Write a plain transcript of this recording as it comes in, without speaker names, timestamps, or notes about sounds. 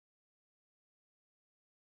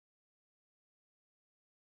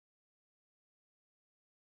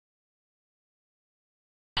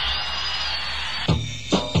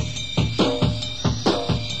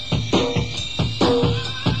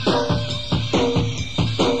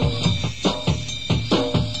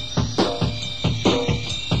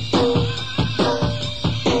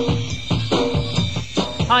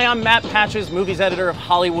Hi, I'm Matt Patches, movies editor of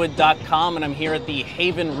Hollywood.com, and I'm here at the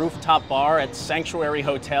Haven Rooftop Bar at Sanctuary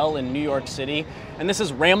Hotel in New York City. And this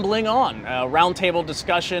is Rambling On, a roundtable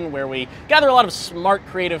discussion where we gather a lot of smart,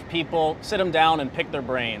 creative people, sit them down and pick their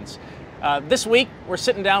brains. This week, we're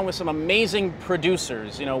sitting down with some amazing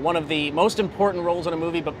producers. You know, one of the most important roles in a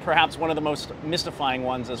movie, but perhaps one of the most mystifying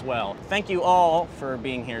ones as well. Thank you all for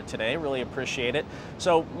being here today. Really appreciate it.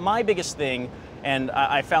 So my biggest thing, and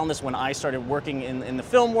I found this when I started working in the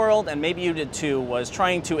film world, and maybe you did too, was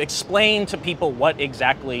trying to explain to people what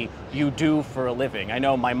exactly you do for a living. I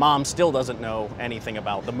know my mom still doesn't know anything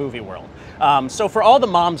about the movie world. So for all the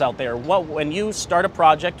moms out there, when you start a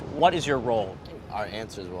project, what is your role? Our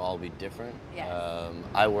answers will all be different. Yes.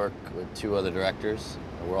 I work with two other directors.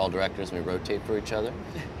 We're all directors and we rotate for each other.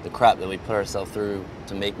 The crap that we put ourselves through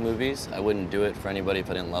to make movies, I wouldn't do it for anybody if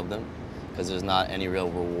I didn't love them, because there's not any real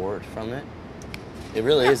reward from it. It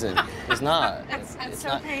really isn't. It's not. It's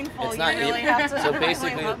so painful. It's You not. really have to. So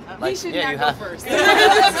basically, like, should yeah, not you go have. first.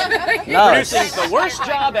 No, Producing's the worst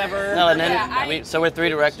job ever. No, and then so we're three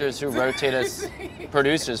directors who rotate as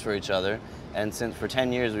producers for each other, and since for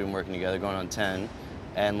 10 years we've been working together, going on 10.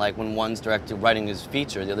 And like when one's writing his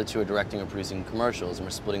feature, the other two are directing or producing commercials, and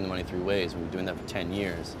we're splitting the money 3 ways. We've been doing that for 10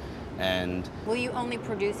 years. And will you only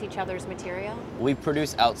produce each other's material? we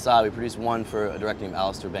produce outside. We produced one for a director named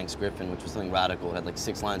Alistair Banks Griffin, which was something radical. It had like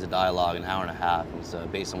 6 lines of dialogue, an hour and a half. It was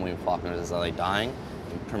based on William Faulkner's LA Dying,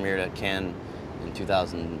 and premiered at Cannes in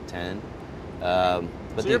 2010. So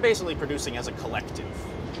you're basically producing as a collective.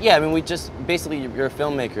 Yeah, I mean, basically, you're a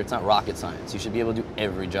filmmaker. It's not rocket science. You should be able to do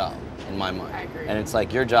every job, in my mind. I agree. And it's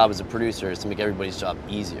like your job as a producer is to make everybody's job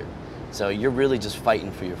easier. So you're really just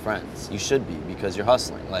fighting for your friends. You should be, because you're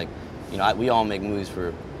hustling. Like, you know, we all make movies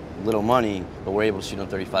for little money, but we're able to shoot on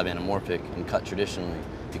 35 anamorphic and cut traditionally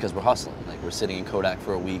because we're hustling. Like, we're sitting in Kodak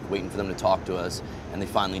for a week, waiting for them to talk to us, and they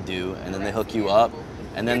finally do, and then they hook you up.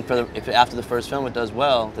 And then if after the first film it does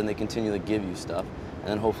well, then they continue to give you stuff. And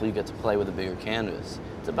then hopefully you get to play with a bigger canvas.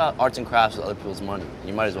 It's about arts and crafts with other people's money.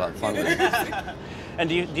 You might as well have fun with it. And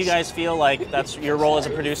do you guys feel like that's your role as a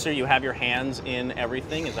producer? You have your hands in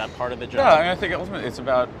everything? Is that part of the job? Yeah, I mean, I think ultimately it's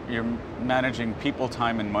about you're managing people,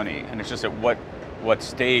 time, and money, and it's just at what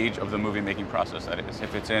stage of the movie making process that is.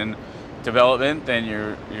 If it's in development, then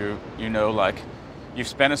you know, like, you've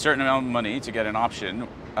spent a certain amount of money to get an option,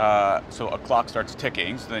 so a clock starts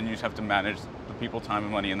ticking. So then you just have to manage the people, time,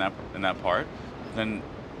 and money in that part. Then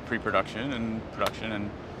pre-production and production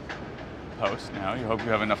and post. Now you hope you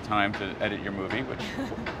have enough time to edit your movie, which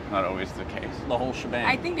is not always the case. The whole shebang.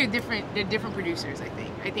 I think they're different producers. I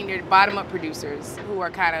think they're bottom-up producers who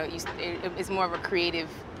are kind of, it's more of a creative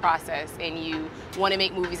process, and you want to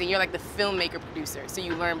make movies, and you're like the filmmaker producer, so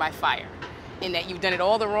you learn by fire, in that you've done it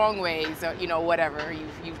all the wrong ways, or, you know, whatever.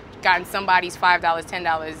 You've gotten somebody's $5,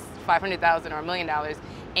 $10, $500,000 or $1 million,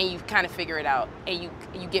 and you kind of figure it out, and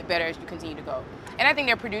you get better as you continue to go. And I think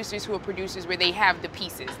there are producers who are producers where they have the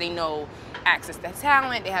pieces. They know access to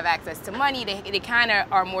talent, they have access to money, they kind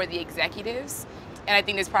of are more the executives. And I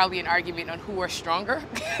think there's probably an argument on who are stronger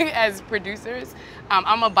as producers.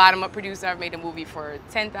 I'm a bottom-up producer. I've made a movie for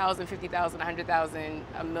 10,000, 50,000, 100,000,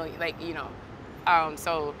 a million, like, you know.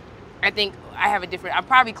 So I think I'm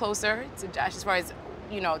probably closer to Josh as far as,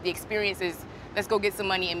 you know, the experience is, let's go get some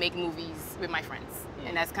money and make movies with my friends.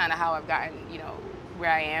 And that's kind of how I've gotten, you know,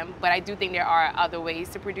 where I am. But I do think there are other ways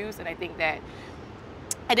to produce, and I think that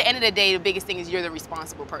at the end of the day, the biggest thing is you're the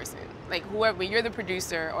responsible person. Like, whoever, you're the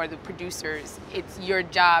producer or the producers, it's your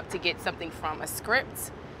job to get something from a script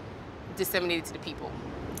disseminated to the people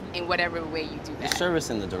in whatever way you do that. You're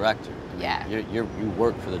servicing the director. I mean, Yeah. You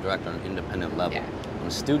work for the director on an independent level. Yeah. On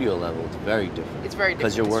a studio level, it's very different. It's very different.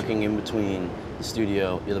 Because you're working in between the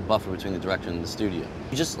studio, you're the buffer between the director and the studio.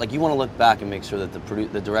 You want to look back and make sure that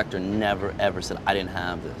the director never ever said, I didn't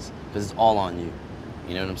have this, because it's all on you.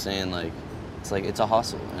 You know what I'm saying? Like, it's a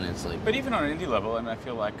hustle, and it's like. But even on an indie level, I mean, I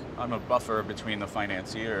feel like I'm a buffer between the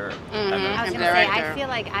financier and the I was going to say, director. I feel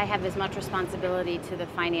like I have as much responsibility to the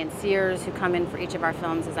financiers who come in for each of our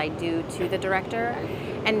films as I do to the director.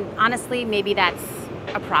 And honestly, maybe that's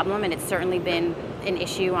a problem, and it's certainly been an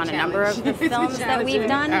issue on a number of the films that we've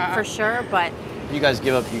done, for sure, but. You guys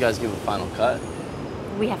give a final cut?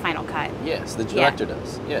 We have final cut. Yes, the director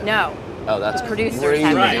does. Yeah. No. Oh, that's producers crazy.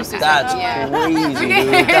 have producers. That's Yeah. crazy,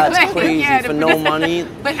 dude. That's crazy. Yeah, for no money.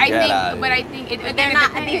 But I think They're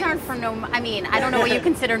not, these aren't for no, I mean, I don't know what you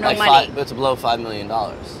consider no like money. It's below $5 million.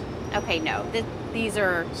 Okay, no. These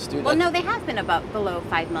are, Student. well, no, they have been below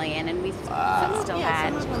 $5 million, and we've still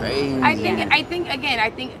had. That's crazy. I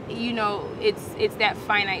think you know, it's that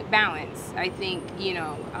finite balance. I think, you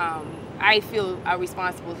know, I feel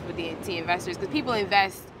responsible for the investors, because people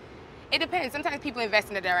invest It depends. Sometimes people invest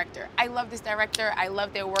in the director. I love this director. I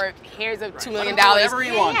love their work. Here's a $2 million. Whatever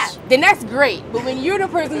he wants. Then that's great. But when you're the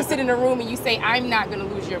person who sit in a room and you say, I'm not going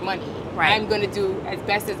to lose your money. Right. I'm going to do as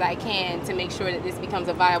best as I can to make sure that this becomes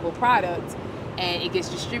a viable product and it gets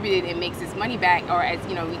distributed and makes its money back, or as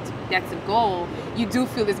you know, that's the goal. You do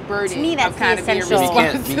feel this burden To me, that's of kind the of being essential.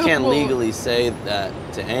 responsible. You can't legally say that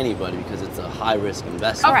to anybody because it's a high risk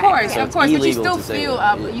investment. Of course, So of it's course, but you illegal still to say feel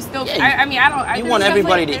that. you still. Yeah, I mean, I don't. you want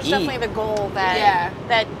everybody to There's eat. definitely the goal that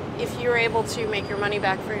that if you're able to make your money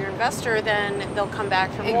back for your investor, then they'll come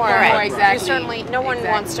back for more. Right. Exactly. You certainly, no one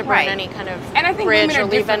wants to burn Right. any kind of And I think bridge women or are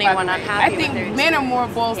leave different, by the anyone way. unhappy. I think with their men are more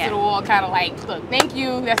balls Yeah. to the wall, kind of like, look, thank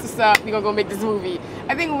you, that's what's up, we're gonna go make this movie.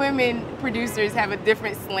 I think women producers have a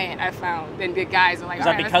different slant, I found, than the guys are like, Is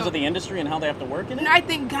that because of the industry and how they have to work in it? And I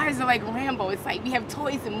think guys are like Rambo. It's like, we have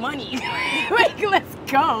toys and money. Like, let's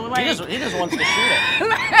go. Like, He just wants to shoot it.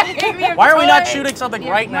 like, we have Why are we not toys, shooting something we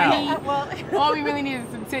have right money. now? Well, All we really need is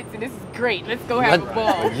some tits, and this is great. Let's go have a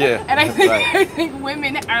ball. Yeah, And I think right. I think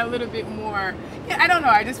women are a little bit more. Yeah, I don't know.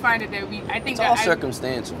 I just find it that I think It's that all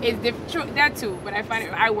circumstantial. It's true, that too, but I find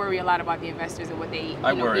I worry a lot about the investors and what they.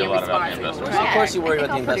 I worry a lot about the investors. Of course you worry I about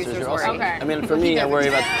the think all investors. You're producers also, worry. I mean, for me, I worry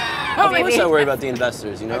about. Oh, Of course, maybe. I worry about the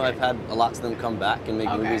investors. You know, Okay. I've had lots of them come back and make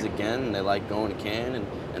Okay. movies again, and they like going to Cannes,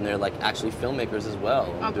 and they're like actually filmmakers as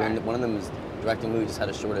well. And Okay. one of them is directing a movie, just had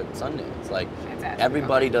a short at Sundance. Like Fantastic.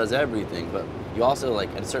 everybody does everything, but you also like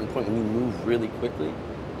at a certain point when you move really quickly,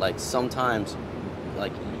 like sometimes,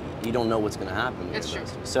 like you don't know what's going to happen. with That's your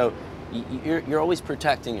true. investors. So you're always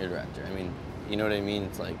protecting your director. I mean, you know what I mean?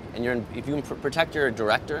 It's like, and if you can protect your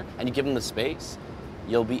director and you give them the space,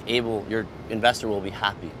 you'll be able, your investor will be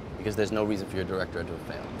happy because there's no reason for your director to have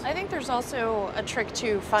failed. I think there's also a trick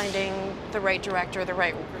to finding the right director, the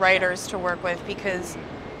right writers to work with, because,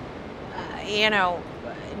 you know,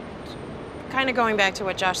 kind of going back to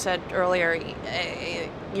what Josh said earlier,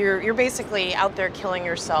 you're basically out there killing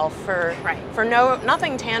yourself for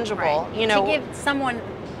nothing tangible. Right. You know, to give someone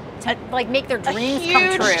to like make their a dreams huge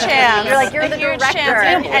come true. chance. You're like, you're a the huge director, chance,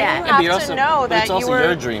 and yeah. you But have you're to also- know but that it's also you were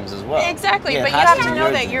your dreams as well. Exactly, Yeah, but it you has have to to be know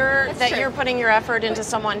your that dream. you're putting your effort into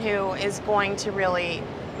someone who is going to really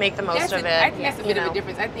make the most of it. I think that's a you bit of know. a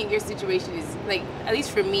difference. I think your situation is like, at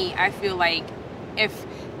least for me, I feel like if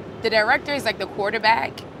the director is like the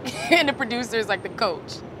quarterback and the producer is like the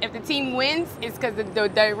coach. If the team wins, it's because the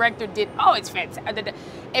director did. Oh, it's fantastic.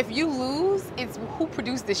 If you lose, it's who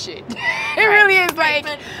produced the shit. It really is like.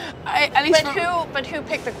 At least But who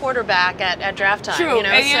picked the quarterback at draft time? True, You know,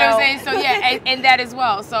 and you know what I'm saying. So yeah, and that as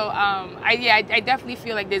well. So I definitely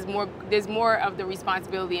feel like there's more of the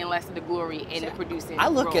responsibility and less of the glory in the producing. I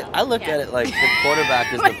look role. at it like the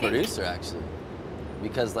quarterback is the producer actually,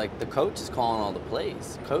 because like the coach is calling all the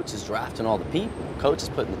plays, coach is drafting all the people, coach is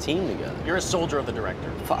putting the team together. You're a soldier of the director.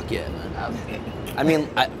 Fuck yeah, man. I mean,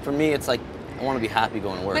 for me, it's like I want to be happy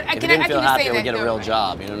going to work. But If I can didn't I feel can just happy, say I would that get a though, real right?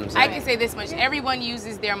 job. You know what I'm I saying? can say this much: everyone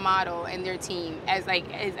uses their model and their team as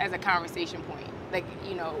as a conversation point. Like,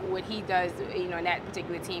 you know, what he does, you know, in that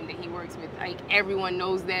particular team that he works with, like everyone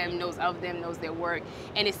knows them, knows of them, knows their work,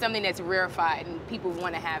 and it's something that's rarefied, and people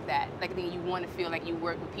want to have that. Like, I think you want to feel like you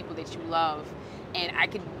work with people that you love, and I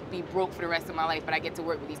could be broke for the rest of my life, but I get to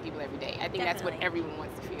work with these people every day. I think that's what Definitely. everyone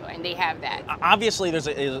wants to feel, and they have that. Obviously, there's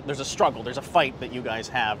a struggle, there's a fight that you guys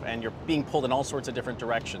have, and you're being pulled in all sorts of different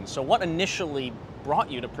directions. So what initially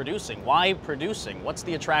brought you to producing? Why producing? What's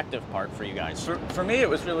the attractive part for you guys? For me, it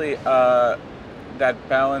was really that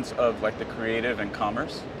balance of like the creative and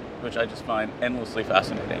commerce, which I just find endlessly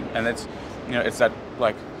fascinating. And it's, you know, it's that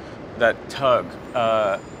like that tug,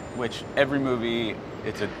 which every movie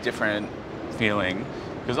it's a different feeling.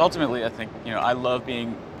 Because ultimately, I think, you know, I love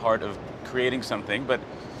being part of creating something, but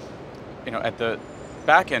you know, at the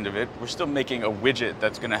back end of it, we're still making a widget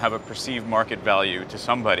that's going to have a perceived market value to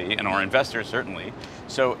somebody, and our investors certainly.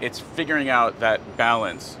 So it's figuring out that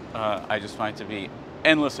balance. I just find to be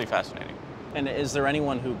endlessly fascinating. And is there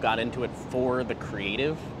anyone who got into it for the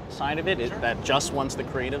creative side of it? Sure. That just wants the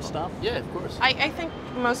creative stuff? Yeah, of course. I think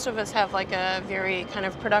most of us have like a very kind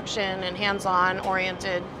of production and hands-on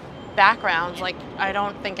oriented background. Like, I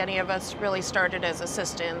don't think any of us really started as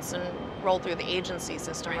assistants and rolled through the agency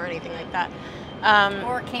system or anything like that.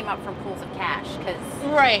 Or came up from pools of cash, because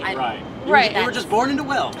Right. Right. You were just born into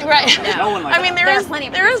wealth. Right. No one like I mean, that. there is plenty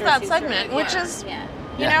of that producers who segment, certainly which are. is, Yeah.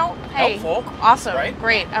 you know, hey, Helpful, awesome, right?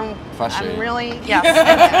 great. I'm Frustrating. really, yes,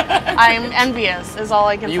 I'm envious is all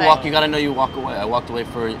I can say. You gotta know you walk away. I walked away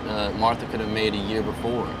for Martha could have made a year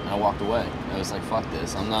before, and I walked away. I was like, fuck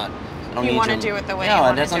this. I don't You need wanna your- do it the way No, you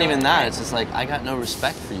wanna that's not do even it, that. right. It's just like I got no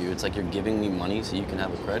respect for you. It's like you're giving me money so you can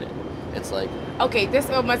have a credit. It's like, Okay, this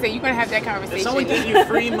I'm gonna say you're gonna have that conversation. If someone gave you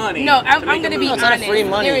free money, No, to I'm make a gonna be movie- it's not honest. free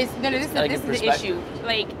money. This Gotta is get the perspective. issue.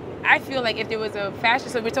 Like, I feel like if there was a fashion,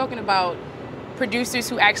 so we're talking about producers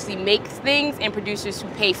who actually make things and producers who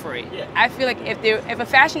pay for it. Yeah. I feel like if a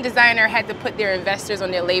fashion designer had to put their investors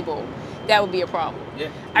on their label, that would be a problem. Yeah.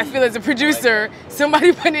 I feel as a producer,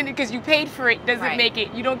 somebody put in it because you paid for it doesn't Right. make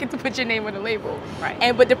it. You don't get to put your name on the label.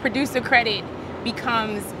 Right. But the producer credit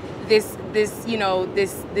becomes this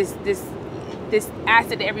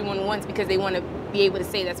asset that everyone wants because they want to be able to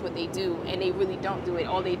say that's what they do, and they really don't do it.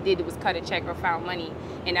 All they did was cut a check or found money,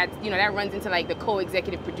 and that that runs into like the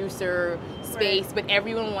co-executive producer space. Right. But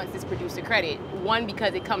everyone wants this producer credit. One,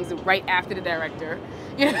 because it comes right after the director,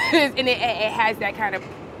 and it has that kind of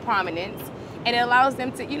prominence, and it allows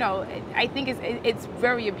them to, I think it's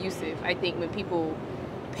very abusive. I think when people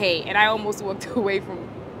pay, and I almost walked away from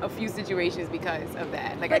a few situations because of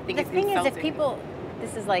that. Like, But I think the it's thing insulting. is, if people,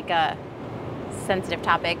 this is like a sensitive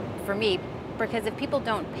topic for me, because if people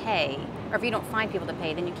don't pay, or if you don't find people to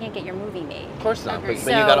pay, then you can't get your movie made. of course not, but Agreed. you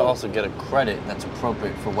gotta So- also get a credit that's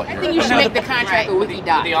appropriate for what I you're think you should make the contract a Right. wiki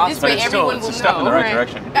doc. The Oscars- This but way it's everyone it's will a step know. in the right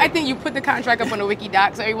direction. I think you put the contract up on a wiki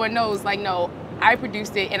doc so everyone knows, like, no, I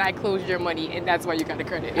produced it and I closed your money, and that's why you got the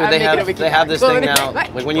credit. You know, I'm they making a have wiki they have doc. this Call thing it a now. day.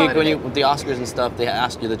 Like when Call you it a day. with the Oscars and stuff, they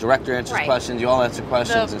ask you, the director answers Right. questions, you all answer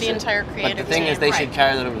questions. and The shit. entire But the creative thing is, team, they should right.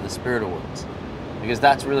 carry that over to the Spirit Awards, because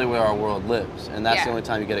that's really where our world lives, and that's the Yeah. only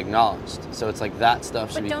time you get acknowledged. So it's like that stuff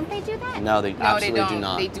should But be. don't they do that? No, they No, absolutely they don't. do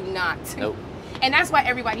not. They do not. Nope. And that's why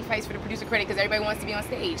everybody fights for the producer credit, because everybody wants to be on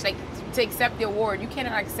stage. Like, to accept the award, you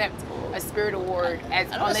cannot accept a Spirit Award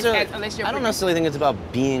unless you're. I don't necessarily think it's about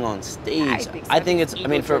being on stage. I think so. it's. I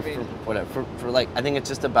mean, for Ego-driven. whatever. For like, I think it's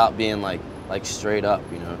just about being like straight up.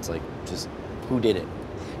 It's like just who did it.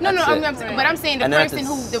 No, That's it. but I'm saying the And then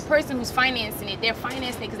person who's financing it, they're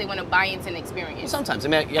financing it because they want to buy into an experience. Sometimes I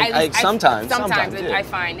mean, Sometimes yeah. I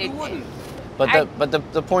find it. But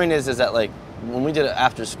the point is that like when we did it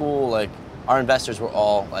after school, like our investors were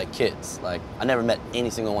all like kids. Like I never met any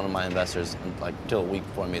single one of my investors until a week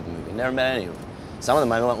before I made the movie. Never met any of them. Some of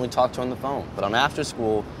them I only talked to on the phone. But on after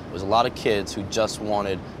school, it was a lot of kids who just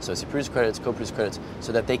wanted associate producer credits, co-producer credits,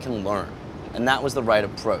 so that they can learn. And that was the right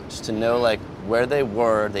approach, to know like where they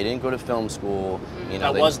were. They didn't go to film school.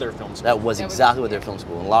 That was their film school. That was exactly what their film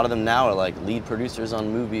school. And a lot of them now are like lead producers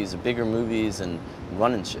on movies, bigger movies, and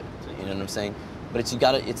running shit. You know what I'm saying? But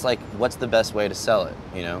it's like, what's the best way to sell it?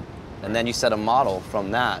 And then you set a model from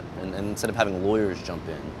that, and instead of having lawyers jump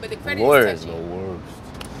in. But the credit is lawyers are touchy. the worst.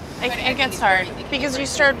 It gets hard because you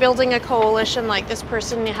start building a coalition, like this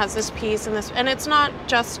person has this piece and it's not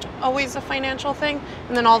just always a financial thing,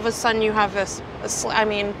 and then all of a sudden you have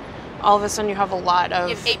all of a sudden you have a lot of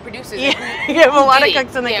You have 8 producers. yeah, you have a lot of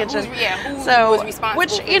cooks in the kitchen. Who So, was responsible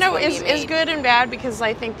which for this one is being made? good and bad, because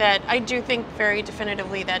I do think very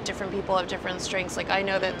definitively that different people have different strengths. Like I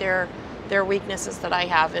know that there are weaknesses that I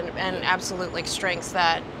have and absolute like strengths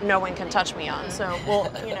that no one can touch me on. So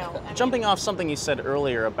Jumping off something you said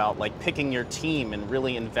earlier about like picking your team and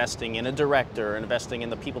really investing in a director, investing in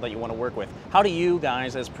the people that you want to work with. How do you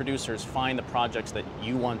guys as producers find the projects that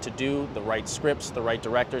you want to do, the right scripts, the right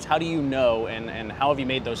directors? How do you know, and how have you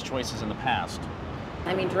made those choices in the past?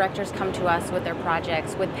 I mean, directors come to us with their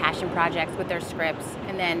projects, with passion projects, with their scripts,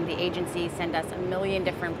 and then the agencies send us a million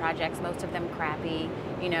different projects, most of them crappy,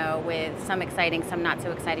 with some exciting, some not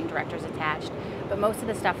so exciting directors attached. But most of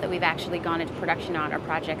the stuff that we've actually gone into production on are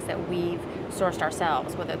projects that we've sourced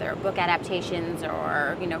ourselves, whether they're book adaptations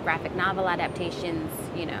or, graphic novel adaptations,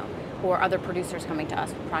 or other producers coming to us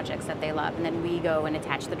with projects that they love, and then we go and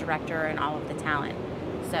attach the director and all of the talent.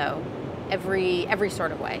 So every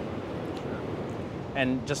sort of way.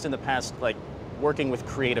 And just in the past, like working with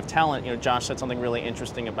creative talent, Josh said something really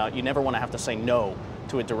interesting about you never want to have to say no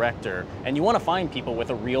to a director, and you want to find people with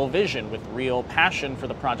a real vision, with real passion for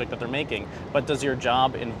the project that they're making. But does your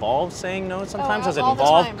job involve saying no sometimes? Does it all the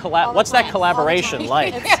involve time. what's that All the collaboration time.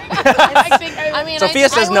 like? Sophia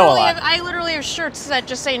says no a lot. I literally have shirts that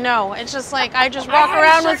just say no. It's just like I just walk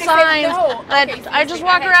around with signs. I just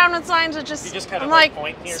walk around with signs that just. You just kind of I'm like like,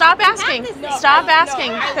 point here. stop asking, stop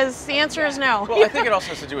asking, because the answer is no. Well, I think it also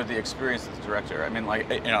has to do with the experience of the director. I mean,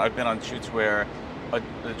 like, I've been on shoots where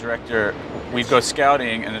the director, we'd go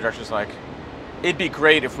scouting, and the director's like, it'd be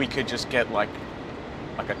great if we could just get like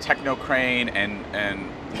a techno crane and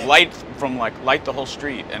light the whole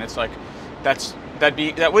street, and it's like, that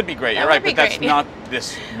would be great. You're right, would be but that's great, not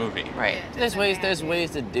this movie. Right. There's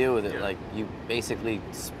ways to deal with it. Like you basically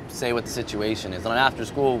say what the situation is. On after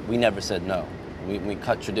school, we never said no. We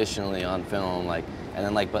cut traditionally on film, and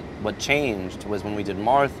then but what changed was when we did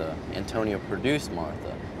Martha. Antonio produced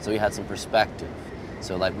Martha, so he had some perspective.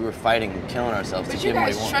 So like we were fighting and killing ourselves to But give you him what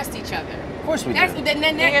guys he wanted. trust each other. Of course we do. That's You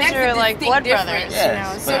guys are like blood brothers, Yes,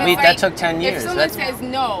 you know. but So that took 10 years. If someone That's- says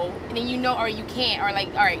no, and then you know, or you can't, or like,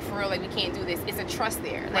 all right, for real, like we can't do this. It's a trust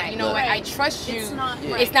there. Like, Right. you know what? I trust you. It's not-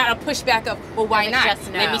 It's not a pushback of, well, why It's not?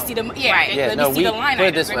 just Let me no. see the Right. Yeah, Let no, me see we the line put it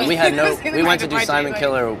items. this Let way. me We had no. see the We went to do budget, Simon like-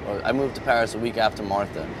 Killer. I moved to Paris a week after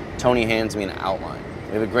Martha. Tony hands me an outline.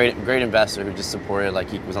 We have a great investor who just supported. Like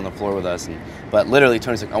he was on the floor with us, but literally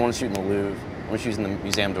Tony's like, I want to shoot in the Louvre. I want to shoot in the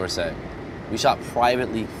Museum d'Orsay. We shot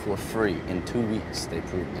privately for free in 2 weeks. They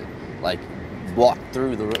proved it. Like walked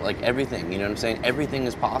through like everything. You know what I'm saying? Everything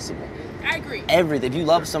is possible. I agree. Everything. If you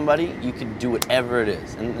love somebody, you can do whatever it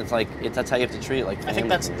is, and it's like that's how you have to treat it. Like I think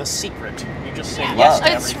that's the secret. You just say Yeah. yes to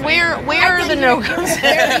It's everything. where are the no-goes?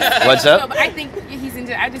 What's up? No, but I think he's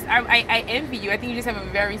into. I envy you. I think you just have a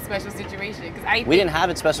very special situation because We didn't have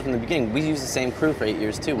it special from the beginning. We used the same crew for 8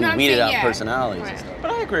 years too. We No, I'm weeded saying, out yeah. personalities. Right.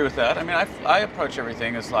 But I agree with that. I mean, I approach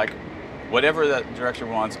everything as like, whatever that director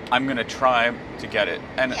wants, I'm going to try to get it,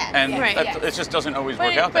 and Yes, and yes, that, yes. it just doesn't always But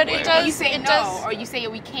work it- out that but it way. does- you say it no, does- or you say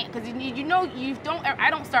we can't, because you know you don't. I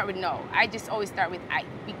don't start with no. I just always start with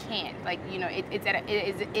we can't. Like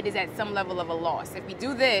it is at some level of a loss. If we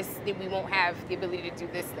do this, then we won't have the ability to do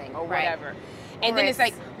this thing or Right. whatever. And Or then it's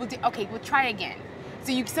like, it's- we'll try again.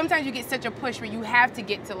 So sometimes you get such a push where you have to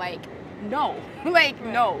get to like no, like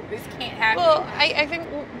no, this can't happen. Well, I think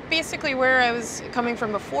basically where I was coming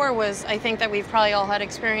from before was I think that we've probably all had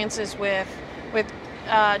experiences with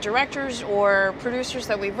directors or producers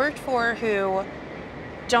that we've worked for who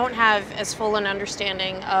don't have as full an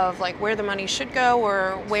understanding of like where the money should go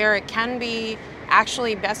or where it can be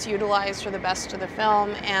actually best utilized for the best of the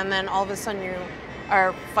film, and then all of a sudden you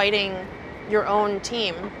are fighting your own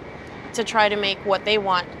team to try to make what they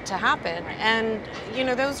want to happen. And you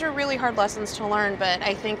know, those are really hard lessons to learn, but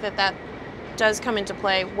I think that does come into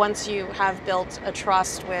play once you have built a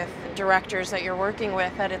trust with directors that you're working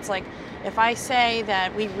with, that it's like, if I say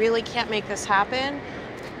that we really can't make this happen,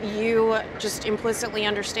 you just implicitly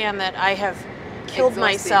understand that I have killed Exhausted,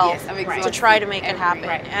 myself yes, I'm to exhausted try to make it every- happen.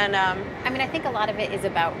 right. And I mean, I think a lot of it is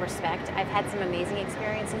about respect. I've had some amazing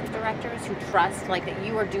experiences with directors who trust, like, that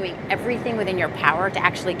you are doing everything within your power to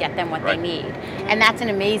actually get them what they Right. need. And that's an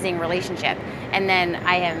amazing relationship. And then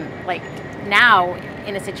I am, like, now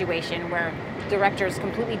in a situation where directors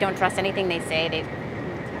completely don't trust anything they say.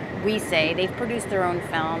 We say they've produced their own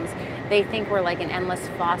films. They think we're like an endless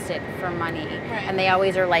faucet for money. Right. And they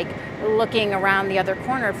always are like looking around the other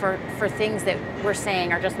corner for things that we're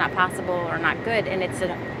saying are just not possible or not good. And it's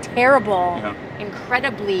a terrible, Yeah.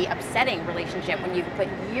 incredibly upsetting relationship when you've put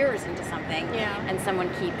years into something and someone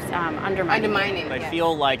keeps undermining it. I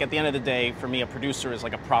feel like at the end of the day, for me, a producer is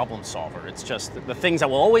like a problem solver. It's just the things that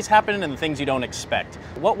will always happen and the things you don't expect.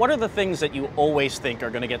 What are the things that you always think are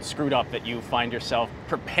going to get screwed up that you find yourself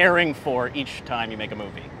preparing for each time you make a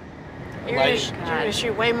movie? you're Like- gonna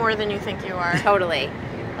shoot way more than you think you are. Totally.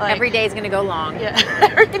 Like- Every day is going to go long. Yeah.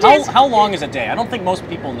 How long is a day? I don't think most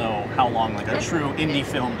people know how long like a true indie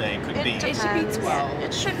film day could be. It should be depends. 12.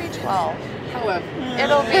 It should be 12. However,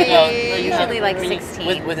 It'll be Usually like I mean,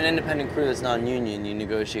 16. With an independent crew that's non-union, you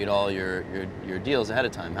negotiate all your deals ahead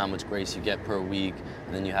of time, how much grace you get per week,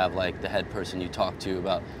 and then you have like the head person you talk to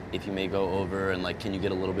about if you may go over, and like can you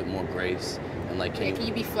get a little bit more grace, and like can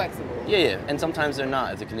you be flexible? Yeah, and sometimes they're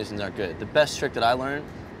not if the conditions aren't good. The best trick that I learned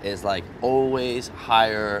is like always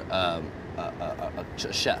hire a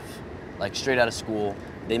chef, like straight out of school.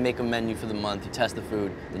 They make a menu for the month, you test the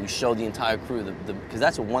food, then you show the entire crew, because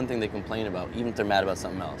that's the one thing they complain about, even if they're mad about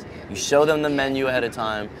something else. You show them the menu ahead of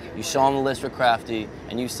time, you show them the list for Crafty,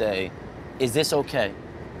 and you say, is this okay?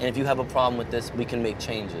 And if you have a problem with this, we can make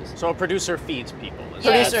changes. So a producer feeds people. Is,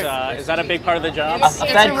 Producer- is that a big part of the job? It's- A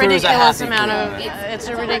It's fed a crew is a ridiculous happy amount crew. of. It's a It's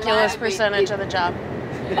a ridiculous lot. percentage of the job.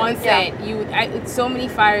 On set, so many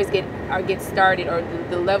fires get started, or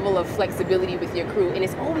the level of flexibility with your crew, and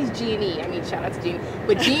it's always G&E. I mean, shout out to G&E,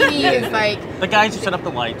 but G&E is like, The guys who set up the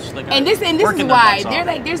lights. The guys and this is working their why butts they're off.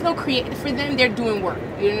 like, there's no create for them. They're doing work.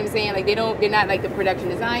 You know what I'm saying? Like they're not like the production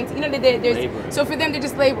designs. You know, there's Labor. so for them they're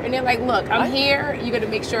just labor, and they're like, look, I'm here. You got to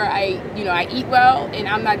make sure I eat well, and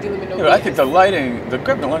I'm not dealing with no. Yeah, but I BS. think the lighting, the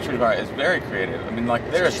equipment lunch bar is very creative. I mean, like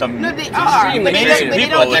there are some No, they are, extremely but they creative don't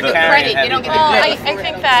people get with the the- credit. They don't get the Well, credit. I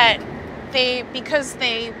think that because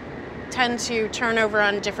they tend to turn over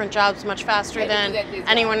on different jobs much faster Yeah, they than do that as well.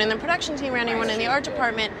 anyone in the production team or anyone in the art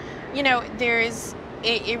department. You know, there is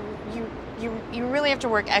you really have to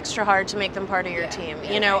work extra hard to make them part of your team.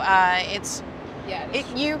 You know, it's. Yeah.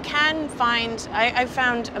 You can find. I've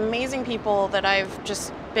found amazing people that I've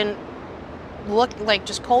just been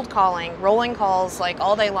just cold calling, rolling calls like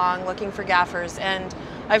all day long, looking for gaffers, and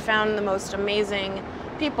I've found the most amazing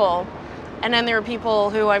people. And then there are people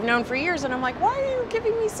who I've known for years, and I'm like, why are you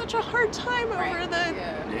giving me such a hard time over the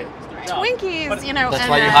Twinkies? You know, That's and,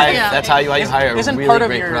 why you hire. yeah. That's how you hire a Isn't really part of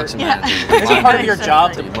great your- production Yeah. manager. Isn't part of your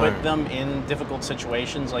job to You put learn. them in difficult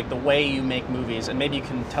situations, like the way you make movies, and maybe you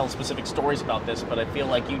can tell specific stories about this, but I feel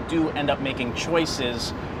like you do end up making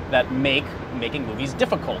choices that make making movies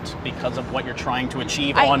difficult because of what you're trying to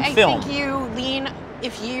achieve on film. I think you lean,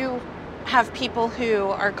 if you have people who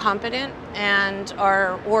are competent and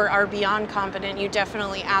are beyond competent, you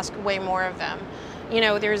definitely ask way more of them. You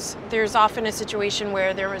know, there's often a situation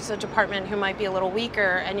where there was a department who might be a little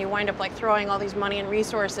weaker, and you wind up like throwing all these money and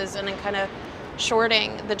resources and then kind of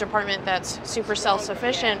shorting the department that's super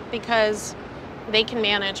self-sufficient because they can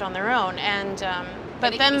manage on their own. And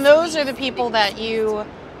but then those are the people that you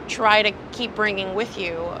try to keep bringing with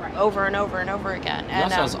you over and over and over again. You're And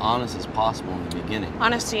also as honest as possible in the beginning.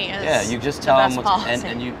 honesty is Yeah, you just the tell them best what's policy.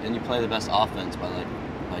 and you play the best offense by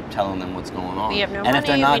like telling them what's going on. We have no and money, if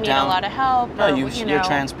they're not we need down, a lot of help. No, or, you're know,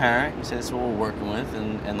 transparent. You say this is what we're working with,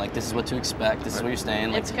 and like this is what to expect. This is where you're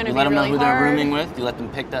staying. Like, It's gonna you be let them know really who they're hard. rooming with. You let them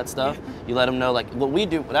pick that stuff. You let them know like what we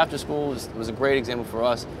do. What after school was a great example for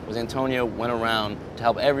us. Was Antonio went around to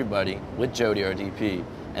help everybody with Jody, our DP,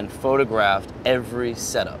 and photographed every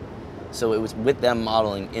setup. So it was with them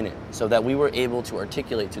modeling in it, so that we were able to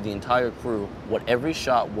articulate to the entire crew what every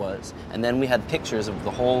shot was, and then we had pictures of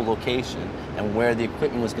the whole location and where the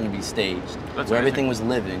equipment was going to be staged, where everything was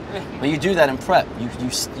living. But you do that in prep.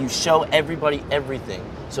 You show everybody everything,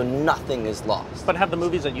 so nothing is lost. But have the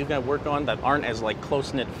movies that you guys work on that aren't as like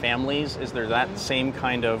close-knit families, is there that same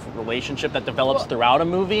kind of relationship that develops throughout a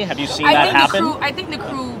movie? Have you seen that happen? I think the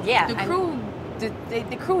crew,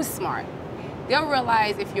 the crew is smart. They'll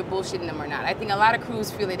realize if you're bullshitting them or not. I think a lot of crews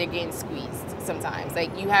feel that they're getting squeezed sometimes.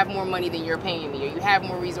 Like, you have more money than you're paying me, or you have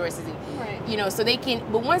more resources, and, you know, so they can.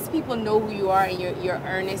 But once people know who you are and you're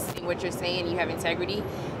earnest in what you're saying, you have integrity,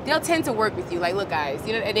 they'll tend to work with you. Like, look, guys,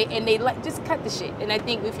 you know, and they like, just cut the shit. And I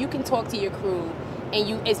think if you can talk to your crew, and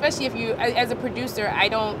you, especially if you, as a producer,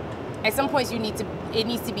 at some points it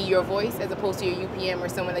needs to be your voice as opposed to your UPM or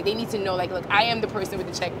someone. Like, they need to know, like, look, I am the person with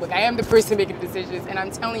the checkbook. I am the person making the decisions, and I'm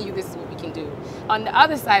telling you this is what we can do. On the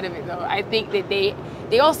other side of it, though, I think that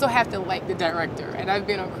they also have to like the director. And I've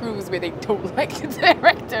been on crews where they don't like the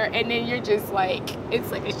director, and then you're just like, it's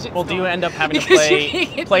like a shit. Well, do you end up having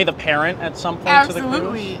to play the parent at some point to the crew?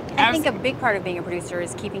 Absolutely. I think a big part of being a producer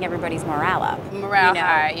is keeping everybody's morale up. Morale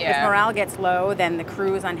high, yeah. If morale gets low, then the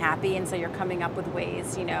crew is unhappy, and so you're coming up with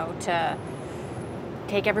ways, you know, to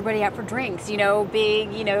take everybody out for drinks, you know,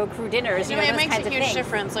 big, you know, crew dinners, you know, it those makes kinds a of huge things.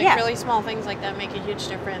 difference. Like, really small things like that make a huge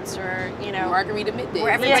difference. Or, you know, margarita midday.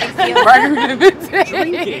 Where everybody feels margarita midday.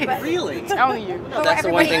 Drinking, really? I'm telling you. That's the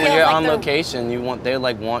one thing when feels you're like on they're- location, they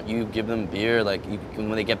want you give them beer. Like,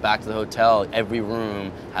 when they get back to the hotel, every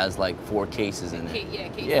room has like 4 cases in it. Yeah,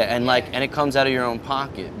 cases. Yeah, and like, and it comes out of your own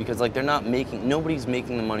pocket, because like nobody's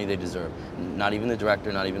making the money they deserve. Not even the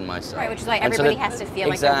director, not even myself. Right, which is why And so everybody that- has to feel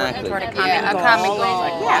like they're working toward a common Yeah, a goal. common goal.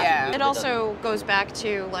 And, Yeah. it also goes back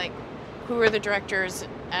to, like, who are the directors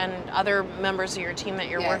and other members of your team that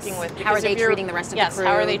you're working with? How are Because they if you're- treating the rest of the crew?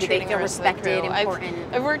 How are they Do they treating feel the rest of the respected, crew? important?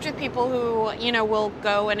 I've worked with people who, you know, will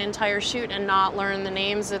go an entire shoot and not learn the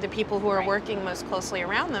names of the people who are working most closely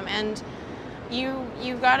around them, and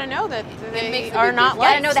you got to know that they makes a are big not difference. liked.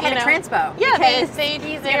 You gotta know the head of transpo. Yeah, because they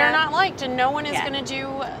he's are gonna- not liked, and no one is Yeah. going to do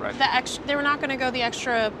Right. the extra. They're not going to go the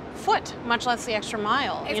extra foot, much less the extra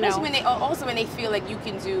mile. Especially you know, when they feel like you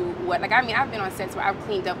can do what, like, I mean, I've been on sets where I've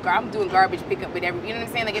cleaned up, I'm doing garbage pickup with every, you know what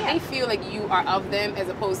I'm saying? Like, if they feel like you are of them as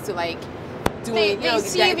opposed to, like, doing, they you know,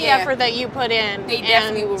 see the effort that you put in. they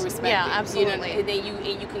definitely will and- respect yeah, it. absolutely. You know,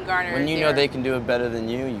 and you can garner. When you know their- they can do it better than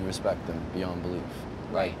you respect them beyond belief.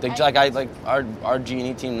 Right. Our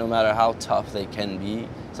G&E team, no matter how tough they can be,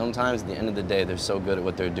 sometimes at the end of the day, they're so good at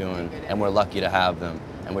what they're doing, and we're lucky to have them,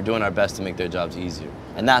 and we're doing our best to make their jobs easier.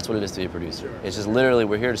 And that's what it is to be a producer. It's just literally,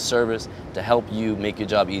 we're here to service, to help you make your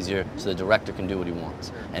job easier so the director can do what he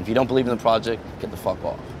wants. And if you don't believe in the project, get the fuck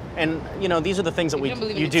off. And you know, these are the things that You don't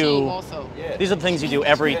believe in you the team do. also. These are the things you do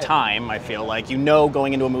every time. I feel like, you know,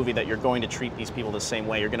 going into a movie that you're going to treat these people the same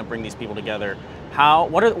way. You're going to bring these people together.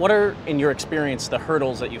 What are in your experience the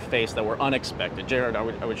hurdles that you faced that were unexpected? Jared, I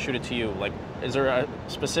would shoot it to you. Like, is there a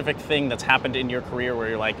specific thing that's happened in your career where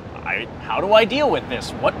you're like, how do I deal with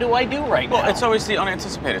this? What do I do right now? Well, it's always the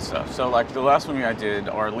unanticipated stuff. So, like, the last movie I did,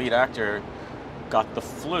 our lead actor got the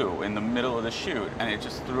flu in the middle of the shoot, and it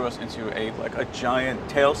just threw us into a giant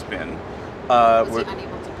tailspin. Was he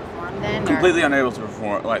unable to perform then? Completely unable to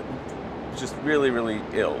perform, like, just really, really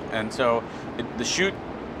ill. And so the shoot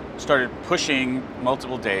started pushing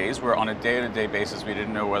multiple days. We're on a day-to-day basis. We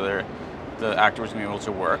didn't know whether the actor was going to be able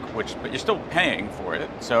to work, but you're still paying for it.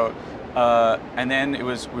 So, and then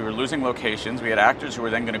we were losing locations. We had actors who were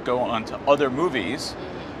then going to go on to other movies.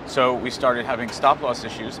 So we started having stop-loss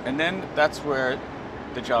issues. And then that's where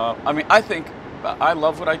the job, I mean, I think I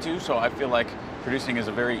love what I do, so I feel like producing is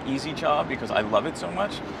a very easy job because I love it so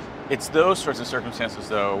much. It's those sorts of circumstances,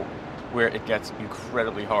 though, where it gets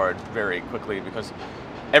incredibly hard very quickly because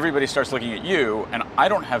everybody starts looking at you, and I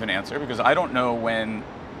don't have an answer because I don't know when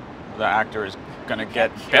the actor is going to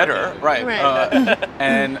get better, right?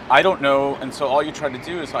 And I don't know, and so all you try to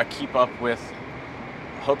do is like keep up with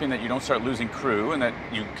hoping that you don't start losing crew and that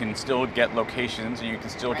you can still get locations and you can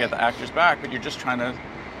still get the actors back, but you're just trying to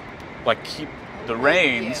like keep the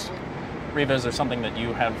reins. Riva, is there something that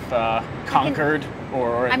you have conquered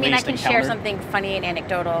or at least I can encountered? share something funny and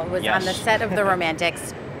anecdotal. It was on the set of The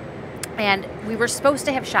Romantics, and we were supposed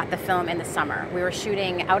to have shot the film in the summer. We were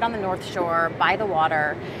shooting out on the North Shore by the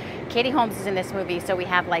water. Katie Holmes is in this movie, so we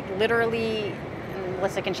have like literally,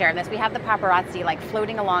 Melissa can share this, we have the paparazzi like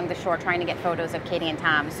floating along the shore trying to get photos of Katie and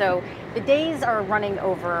Tom. So the days are running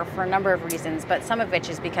over for a number of reasons, but some of which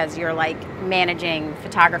is because you're like managing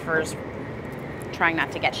photographers trying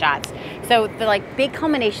not to get shots. So the like big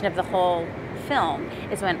culmination of the whole film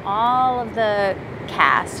is when all of the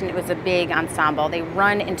cast, and it was a big ensemble, they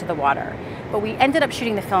run into the water. But we ended up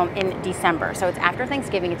shooting the film in December. So it's after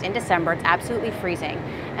Thanksgiving, it's in December, it's absolutely freezing.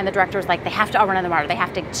 And the director was like, they have to all run in the water. They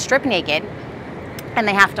have to strip naked and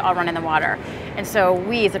they have to all run in the water. And so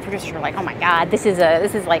we as a producer were like, oh my God, this is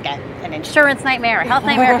like an insurance nightmare, a health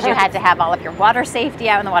nightmare, because you had to have all of your water safety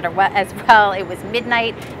out in the water as well. It was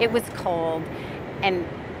midnight, it was cold, and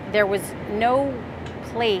there was no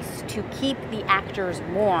place to keep the actors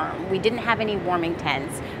warm. We didn't have any warming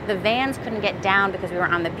tents. The vans couldn't get down because we were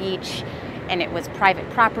on the beach and it was private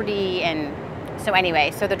property. And so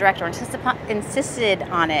anyway, so the director insisted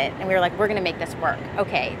on it, and we were like, we're gonna make this work.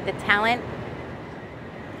 Okay, the talent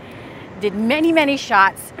did many, many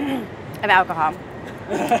shots of alcohol.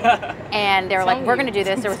 And they were like, we're gonna do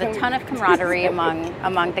this. There was a ton of camaraderie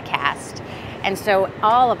among the cast. And so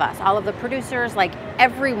all of us, all of the producers, like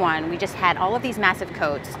everyone, we just had all of these massive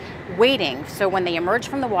coats waiting. So when they emerged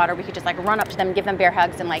from the water, we could just like run up to them, give them bear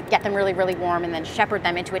hugs and like get them really, really warm and then shepherd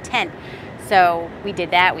them into a tent. So we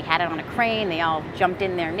did that. We had it on a crane. They all jumped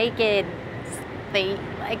in there naked.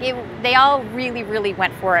 They all really, really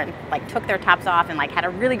went for it and like took their tops off and like had a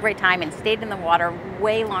really great time and stayed in the water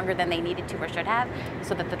way longer than they needed to or should have,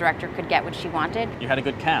 so that the director could get what she wanted. You had a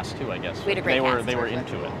good cast too, I guess. We had a great cast. They were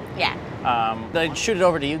into it. Yeah. I'd shoot it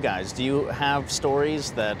over to you guys. Do you have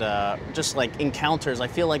stories that just like encounters? I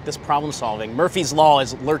feel like this problem solving, Murphy's Law,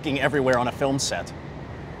 is lurking everywhere on a film set.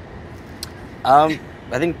 I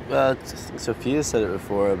think Sophia said it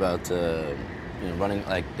before about running,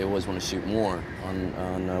 like they always want to shoot more.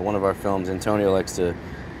 On one of our films, Antonio likes to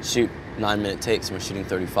shoot 9-minute takes, and we're shooting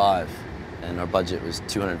 35, and our budget was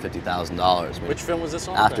 $250,000. Which film was this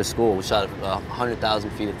on? After School. We shot 100,000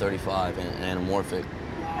 feet of 35 and anamorphic,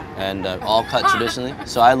 and all cut traditionally.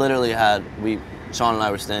 So I literally had, Sean and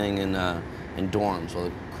I were staying in dorms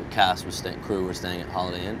while the crew were staying at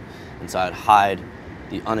Holiday Inn, and so I'd hide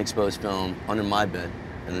the unexposed film under my bed,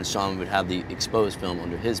 and then Sean would have the exposed film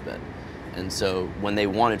under his bed. And so when they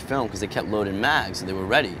wanted film, because they kept loading mags, they were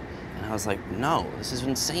ready. And I was like, no, this is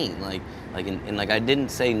insane. And I didn't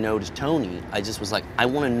say no to Tony. I just was like, I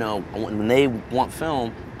want to know, when they want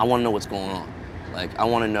film, I want to know what's going on. Like, I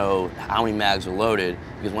want to know how many mags are loaded,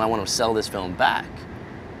 because when I want to sell this film back,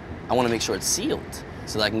 I want to make sure it's sealed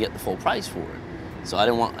so that I can get the full price for it. So I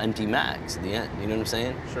didn't want empty mags at the end, you know what I'm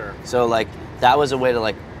saying? Sure. So like, that was a way to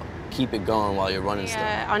like, keep it going while you're running stuff.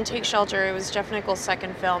 Yeah, on Take Shelter, it was Jeff Nichols'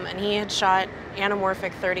 second film, and he had shot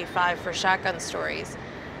Anamorphic 35 for Shotgun Stories.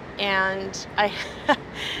 And I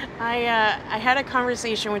had a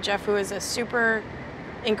conversation with Jeff, who is a super,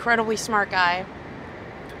 incredibly smart guy,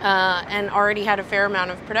 and already had a fair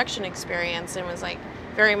amount of production experience, and was like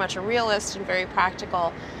very much a realist and very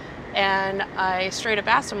practical. And I straight up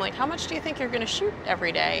asked him, like, how much do you think you're going to shoot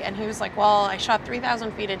every day? And he was like, well, I shot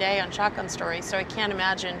 3,000 feet a day on Shotgun Stories, so I can't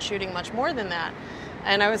imagine shooting much more than that.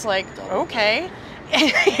 And I was like, okay.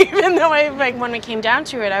 Even though when we came down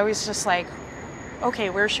to it, I was just like, okay,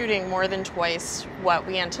 we're shooting more than twice what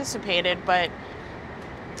we anticipated, but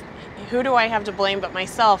who do I have to blame but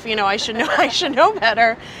myself? You know, I should know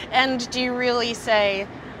better. And do you really say,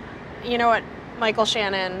 you know what, Michael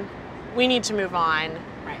Shannon, we need to move on?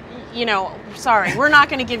 you know, sorry, we're not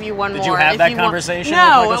going to give you one more. Did you have that conversation?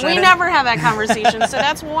 No, with Michael we Shannon? never have that conversation. So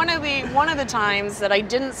that's one of the times that I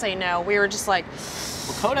didn't say no. We were just like,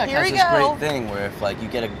 Well, Kodak here has we this go. great thing where if like you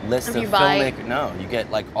get a list If of you buy- filmmakers, no, you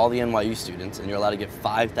get like all the NYU students, and you're allowed to get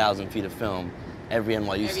 5,000 feet of film. Every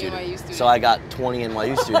NYU student. NYU student. So I got 20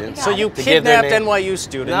 NYU students. So you to give their kidnapped name- NYU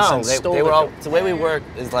students No, and stole they were the all. film. The way we work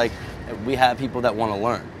is like we have people that want to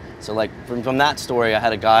learn. So like from that story, I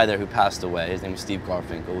had a guy there who passed away. His name was Steve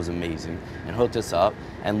Garfinkel. It was amazing, and hooked us up.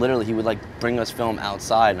 And literally, he would like bring us film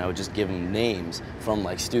outside, and I would just give him names from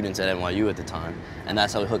like students at NYU at the time, and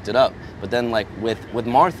that's how we hooked it up. But then like with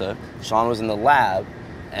Martha, Sean was in the lab,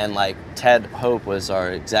 and like Ted Hope was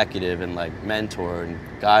our executive and like mentor and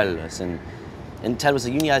guided us. And Ted was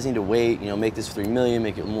like, you guys need to wait, you know, make this 3 million,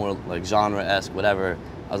 make it more like genre-esque, whatever.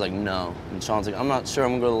 I was like, no. And Sean's like, I'm not sure.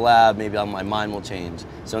 I'm gonna go to the lab. Maybe my mind will change.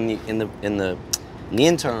 So in the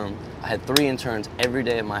interim, I had 3 interns every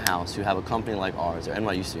day at my house who have a company like ours. They're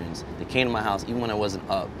NYU students. They came to my house even when I wasn't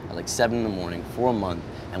up at like 7 in the morning for a month,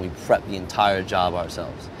 and we prepped the entire job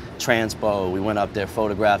ourselves. Transpo, we went up there,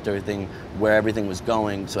 photographed everything, where everything was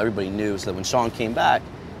going, so everybody knew. So that when Sean came back,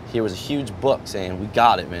 here was a huge book saying, we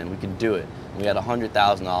got it, man, we can do it. We had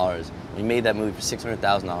 $100,000. We made that movie for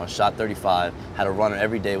 $600,000, shot 35, had a runner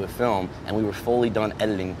every day with film, and we were fully done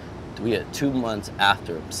editing. We had 2 months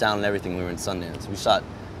after, sound and everything, we were in Sundance. We shot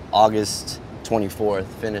August 24th,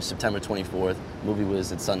 finished September 24th. Movie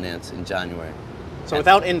was at Sundance in January. So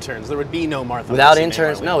without interns, there would be no Martha. Without Marcy,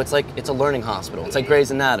 interns, Marlene. no, it's a learning hospital. It's like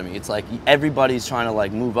Grey's Anatomy. It's like everybody's trying to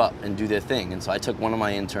like move up and do their thing. And so I took one of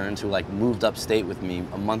my interns who like moved upstate with me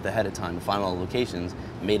a month ahead of time to find all the locations,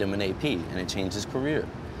 made him an AP, and it changed his career.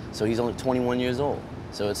 So he's only 21 years old.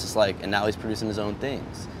 So it's just like, and now he's producing his own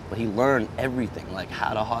things. But he learned everything, like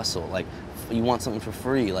how to hustle, like you want something for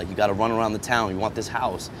free, like you gotta run around the town, you want this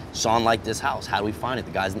house. Sean liked this house, how do we find it?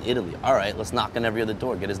 The guy's in Italy. All right, let's knock on every other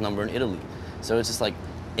door, get his number in Italy. So it's just like,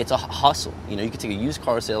 it's a hustle. You know, you could take a used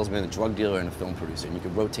car salesman, a drug dealer, and a film producer, and you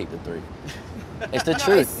could rotate the 3. It's the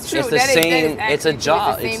truth. It's true. It's the That is same, it's a actually true.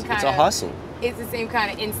 job, It's the it's same a kinda- hustle. It's the same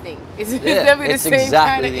kind of instinct. It's Yeah, definitely it's the same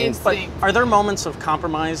exactly kind of the instinct. instinct. Are there moments of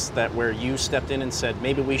compromise that where you stepped in and said,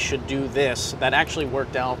 maybe we should do this, that actually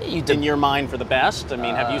worked out in your mind for the best? I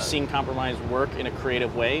mean, have you seen compromise work in a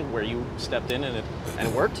creative way where you stepped in and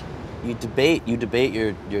it worked? You debate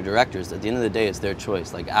your directors. At the end of the day, it's their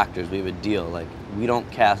choice. Like actors, we have a deal. Like we don't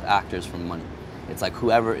cast actors for money. It's like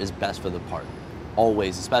whoever is best for the part.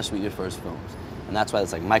 Always, especially with your first films. And that's why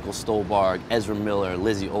it's like Michael Stolbarg, Ezra Miller,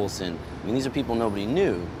 Lizzie Olsen. I mean, these are people nobody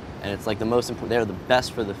knew, and it's like the most important. They're the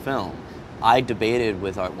best for the film. I debated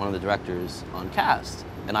with one of the directors on cast,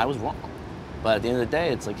 and I was wrong. But at the end of the day,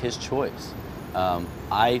 it's like his choice.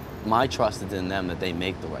 My trust is in them that they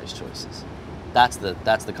make the right choices. That's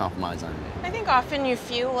the compromise I made. I think often you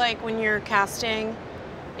feel like when you're casting,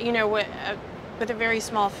 you know, with a very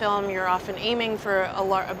small film, you're often aiming for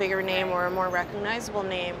a bigger name or a more recognizable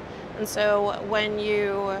name. And so when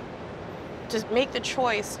you just make the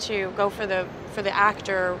choice to go for the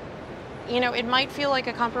actor, you know, it might feel like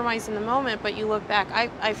a compromise in the moment, but you look back,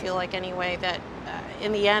 I feel like anyway, that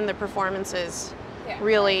in the end the performances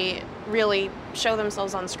really show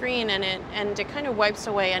themselves on screen, and it kind of wipes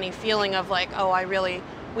away any feeling of like, oh,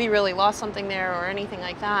 we really lost something there or anything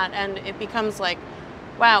like that, and it becomes like,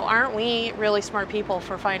 wow, aren't we really smart people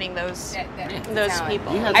for finding those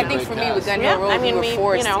people? I think for me with Gun Hill Road, we were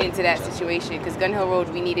forced into that situation because Gun Hill Road,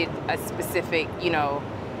 we needed a specific, you know,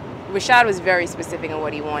 Rashad was very specific on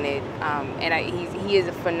what he wanted, and he is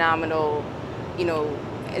a phenomenal, you know,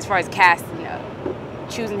 as far as cast, you know,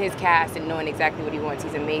 choosing his cast and knowing exactly what he wants.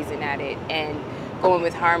 He's amazing at it, and going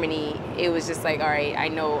with Harmony, it was just like, all right, I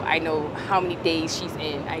know how many days she's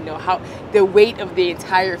in. I know how the weight of the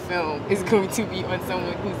entire film is going to be on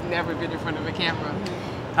someone who's never been in front of a camera.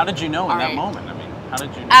 How did you know in that moment? I mean, how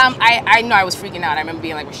did you know? I know I was freaking out. I remember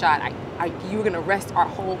being like, Rashad, you were gonna rest our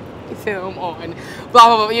whole film on blah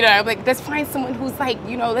blah blah. You know, I'm like, let's find someone who's like,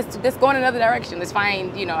 you know, let's go in another direction. Let's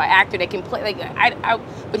find, you know, an actor that can play. Like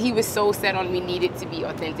but he was so set on we needed to be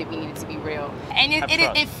authentic, we needed to be real, and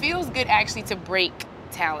it feels good actually to break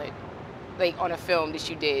talent, like on a film that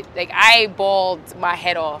you did. Like I bawled my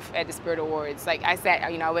head off at the Spirit Awards. Like I sat,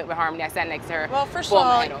 you know, I went with Harmony. I sat next to her. Well, first of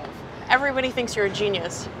all, everybody thinks you're a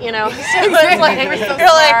genius, you know. So it's like, you're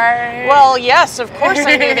like, well, yes, of course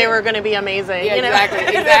I knew they were going to be amazing. Yeah, you know?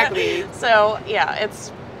 exactly. So yeah,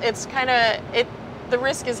 it's kind of the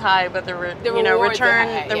risk is high, but the rewards are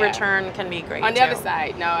high, yeah. return can be great. On the too. other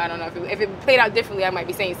side, no, I don't know if it played out differently, I might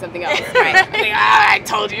be saying something else. Right? Like, I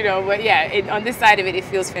told you, but yeah, on this side of it, it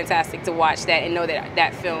feels fantastic to watch that and know that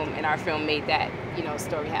that film and our film made that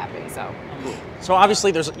story happen. So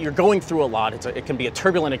obviously, you're going through a lot. It can be a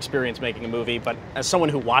turbulent experience making a movie, but as someone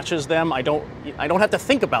who watches them, I don't have to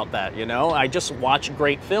think about that. I just watch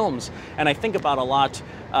great films, and I think about a lot.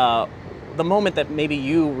 The moment that maybe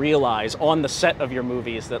you realize on the set of your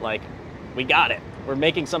movies that like, we got it. We're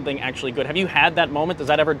making something actually good. Have you had that moment? Does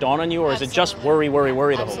that ever dawn on you, or is it just worry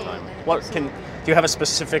the whole time? Do you have a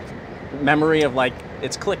specific memory of like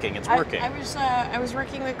it's clicking, it's working? I was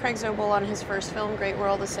working with Craig Zobel on his first film, Great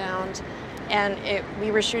World of Sound, and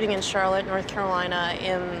we were shooting in Charlotte, North Carolina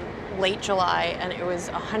in late July, and it was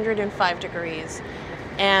 105 degrees,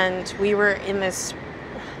 and we were in this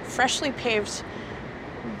freshly paved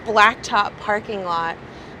blacktop parking lot,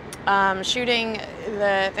 shooting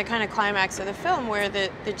the kind of climax of the film where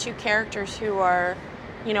the two characters who are,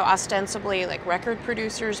 ostensibly like record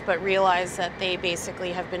producers, but realize that they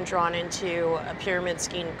basically have been drawn into a pyramid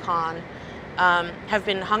scheme con, have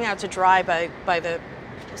been hung out to dry by the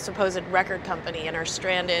supposed record company and are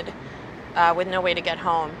stranded with no way to get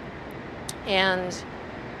home. And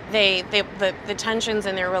the tensions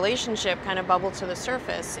in their relationship kind of bubbled to the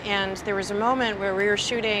surface. And there was a moment where we were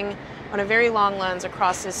shooting on a very long lens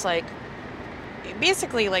across this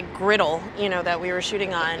basically griddle, that we were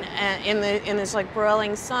shooting on in this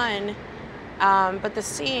broiling sun. But the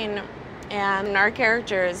scene and our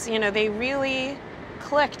characters, they really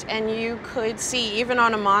clicked, and you could see even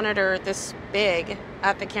on a monitor this big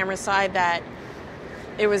at the camera side that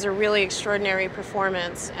it was a really extraordinary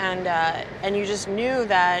performance, and you just knew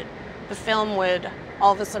that the film would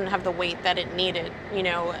all of a sudden have the weight that it needed,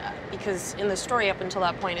 because in the story up until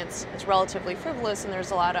that point it's relatively frivolous and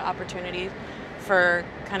there's a lot of opportunity for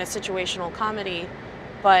kind of situational comedy.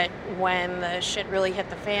 But when the shit really hit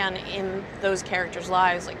the fan in those characters'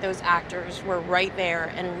 lives, those actors were right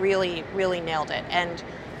there and really, really nailed it, and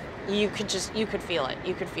you could feel it.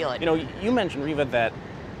 You could feel it. You mentioned, Riva, that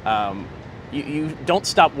you don't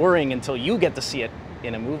stop worrying until you get to see it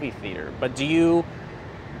in a movie theater. But do you,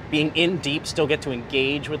 being in deep, still get to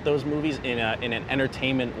engage with those movies in an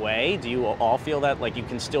entertainment way? Do you all feel that you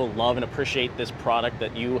can still love and appreciate this product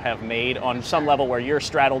that you have made on some level where you're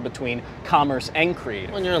straddled between commerce and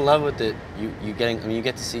creative? When you're in love with it, you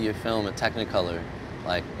get to see your film at Technicolor,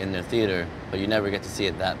 in their theater, but you never get to see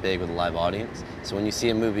it that big with a live audience. So when you see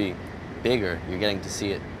a movie bigger, you're getting to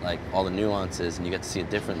see it all the nuances, and you get to see it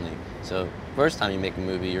differently. So first time you make a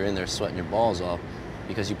movie, you're in there sweating your balls off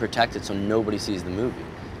because you protect it so nobody sees the movie.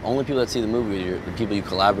 Only people that see the movie are the people you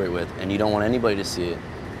collaborate with, and you don't want anybody to see it.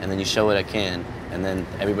 And then you show it at Cannes, and then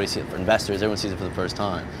everybody sees it. For investors, everyone sees it for the first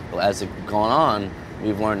time. But as it's gone on,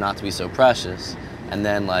 we've learned not to be so precious. And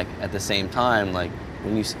then at the same time,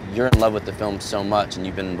 when you're in love with the film so much, and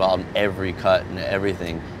you've been involved in every cut and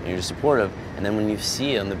everything, and you're just supportive, and then when you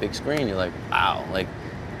see it on the big screen, you're like, wow,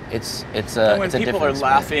 it's a and when it's a people different are experience.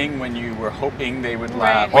 laughing when you were hoping they would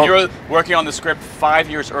laugh, when you were working on the script 5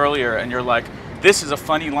 years earlier, and you're like, this is a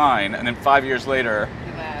funny line, and then 5 years later,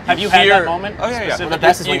 have you had that moment? Oh yeah. Well, the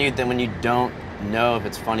best is when you don't know if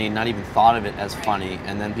it's funny, not even thought of it as funny,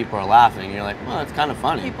 and then people are laughing, and you're like, well, it's kind of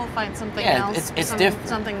funny. People find something else. It's different.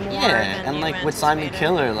 Something more. Yeah, than and you with Simon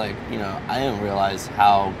anticipated. Killer, I didn't realize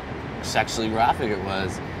how sexually graphic it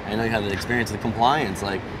was. I know you had the experience of the compliance,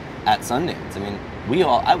 at Sundance. I mean,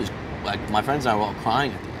 I was my friends and I were all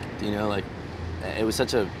crying at the end. It was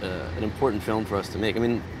such an important film for us to make. I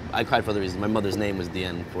mean, I cried for other reasons. My mother's name was the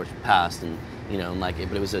end before she passed, and but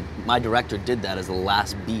it was my director did that as the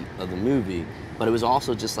last beat of the movie. But it was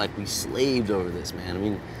also just we slaved over this, man. I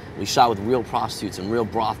mean, we shot with real prostitutes and real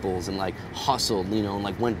brothels and hustled,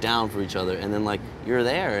 and went down for each other. And then you're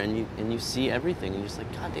there and you see everything, and you're just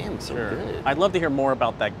God damn, it's so good. I'd love to hear more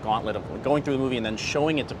about that gauntlet of going through the movie and then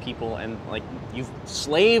showing it to people, and you've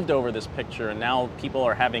slaved over this picture, and now people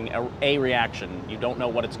are having a reaction. You don't know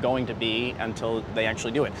what it's going to be until they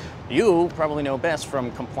actually do it. You probably know best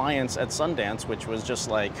from Compliance at Sundance, which was just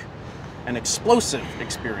an explosive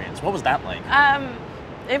experience. What was that like?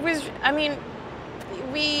 It was,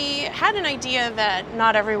 we had an idea that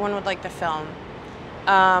not everyone would like the film.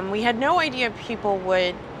 We had no idea people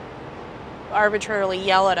would arbitrarily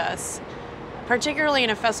yell at us, particularly in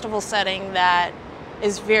a festival setting that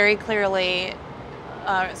is very clearly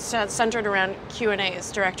centered around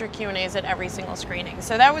Q&As, director Q&As at every single screening.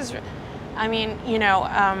 So that was, There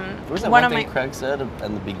was that one thing Craig said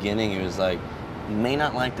in the beginning. He was may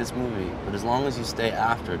not like this movie, but as long as you stay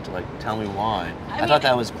after to like tell me why. I thought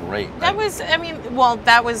that was great. That was, I mean, well,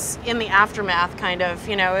 that was in the aftermath, kind of.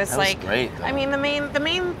 You know, it's like, was great, though. I mean, the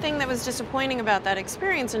main thing that was disappointing about that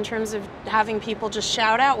experience, in terms of having people just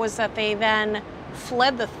shout out, was that they then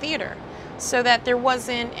fled the theater, so that there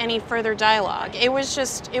wasn't any further dialogue. It was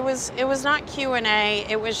just, it was not Q&A.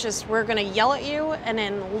 It was just, we're going to yell at you and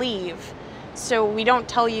then leave, so we don't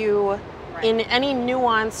tell you in any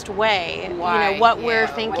nuanced way, Why, you know, what we're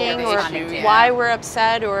thinking, or why we're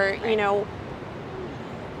upset, or you know,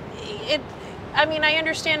 I mean, I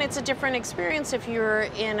understand it's a different experience if you're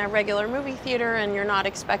in a regular movie theater and you're not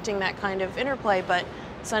expecting that kind of interplay, but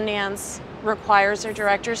Sundance requires their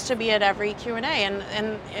directors to be at every Q&A,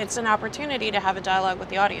 and it's an opportunity to have a dialogue with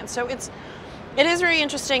the audience. So it is very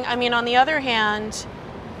interesting. I mean, on the other hand,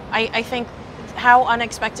 I think how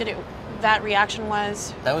unexpected that reaction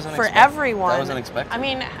was for everyone. That was unexpected. I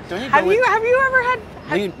mean, have you ever had?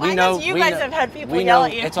 We know you guys have had people yell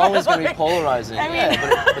at you. It's always going to be polarizing. I mean,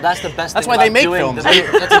 yeah, but that's the best. That's thing why they about make doing, films.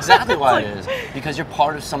 That's exactly why it is, because you're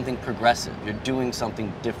part of something progressive. You're doing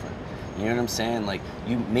something different. You know what I'm saying? Like,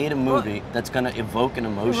 you made a movie that's going to evoke an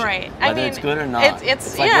emotion, right? Whether it's good or not.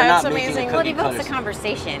 It's like yeah, we're not it's amazing. Well, it evokes a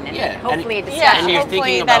conversation, and hopefully a discussion. Yeah, and you're hopefully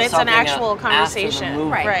thinking that about it's an something actual after the conversation,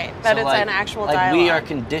 movie. right? That So it's like, an actual like dialogue. we are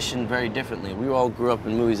conditioned very differently. We all grew up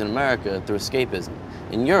in movies in America through escapism.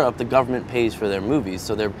 In Europe, the government pays for their movies,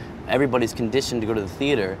 so everybody's conditioned to go to the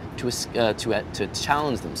theater to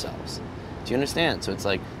challenge themselves. Do you understand? So it's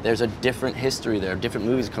like there's a different history there, different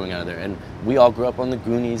movies coming out of there, and we all grew up on the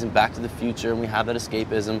Goonies and Back to the Future, and we have that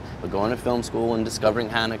escapism. But going to film school and discovering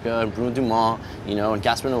Haneke and Bruno Dumont, you know, and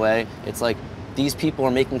Gaspar Noé, it's like these people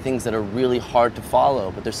are making things that are really hard to follow,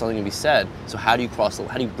 but there's something to be said. So how do you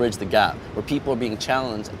bridge the gap where people are being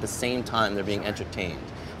challenged at the same time they're being entertained?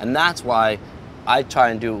 And that's why I try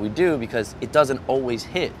and do what we do, because it doesn't always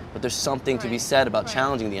hit, but there's something to be said about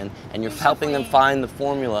challenging the end, and you're helping them find the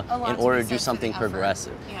formula in order to do something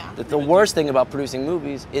progressive. Yeah. The worst thing about producing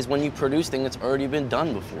movies is when you produce things that's already been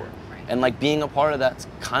done before, and like being a part of that's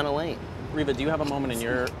kind of lame. Riva, do you have a moment in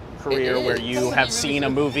your career where you have seen a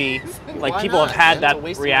movie, like Why people not? have had It's a that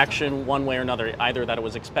waste of reaction one way or another, either that it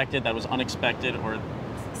was expected, that it was unexpected, or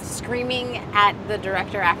Screaming at the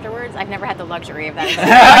director afterwards. I've never had the luxury of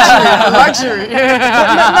that. luxury.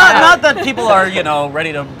 not that people are, you know,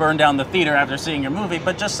 ready to burn down the theater after seeing your movie,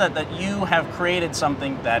 but just that you have created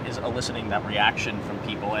something that is eliciting that reaction from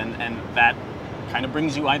people, and that kind of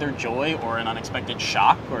brings you either joy or an unexpected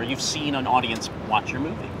shock, or you've seen an audience watch your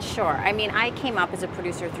movie. Sure. I mean, I came up as a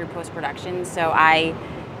producer through post-production, so I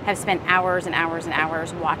have spent hours and hours and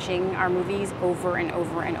hours watching our movies over and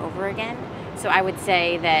over and over again. So I would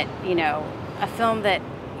say that, you know, a film that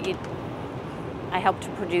I helped to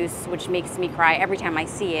produce, which makes me cry every time I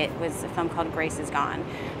see it, was a film called Grace Is Gone.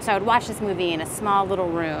 So I would watch this movie in a small little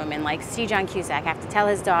room and like see John Cusack have to tell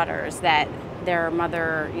his daughters that their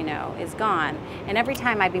mother, you know, is gone. And every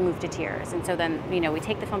time I'd be moved to tears. And so then, you know, we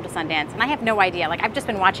take the film to Sundance, and I have no idea. Like, I've just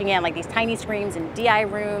been watching it in like these tiny screens and DI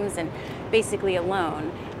rooms and basically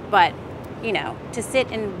alone. But, you know, to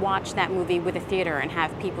sit and watch that movie with a theater and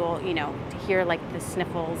have people, you know, to hear like the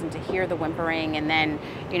sniffles and to hear the whimpering, and then,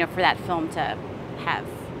 you know, for that film to have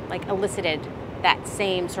like elicited that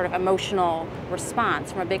same sort of emotional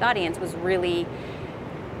response from a big audience was really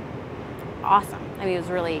awesome. I mean, it was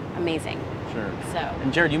really amazing. Sure. So.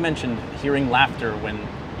 And Jared, you mentioned hearing laughter when,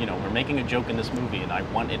 you know, we're making a joke in this movie and I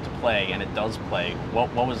want it to play, and it does play.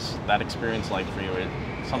 What was that experience like for you?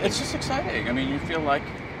 It's just exciting. I mean, you feel like,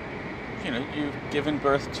 you know, you've given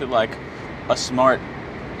birth to like a smart,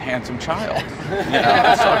 handsome child. You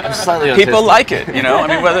know, Slightly people autistic. like it. You know, I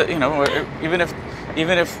mean, whether, you know, even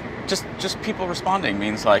if just people responding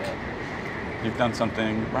means like you've done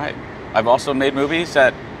something right. I've also made movies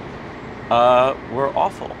that were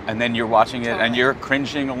awful, and then you're watching it and you're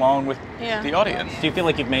cringing along with the audience. Do you feel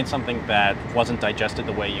like you've made something that wasn't digested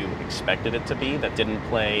the way you expected it to be, that didn't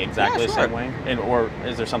play exactly the same way? Or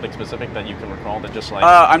is there something specific that you can recall that just like...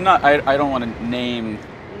 I don't want to name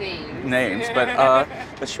names,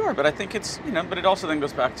 but sure. But I think it's, you know, but it also then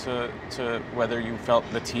goes back to whether you felt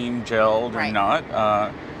the team gelled or not.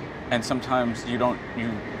 And sometimes you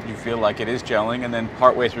feel like it is gelling, and then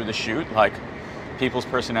partway through the shoot, like, people's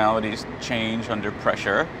personalities change under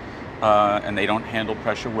pressure, and they don't handle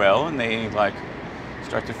pressure well, and they like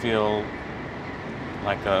start to feel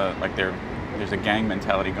like there's a gang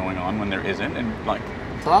mentality going on when there isn't, and like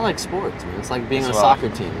it's a lot like sports, man. It's like being on a soccer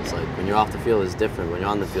team. It's like when you're off the field is different. When you're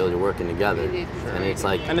on the field, you're working together, and it's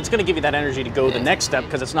like, and it's going to give you that energy to go the next step,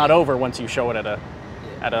 because it's not over once you show it at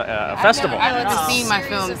a at a festival. I went to see my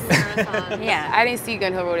films. Yeah. I didn't see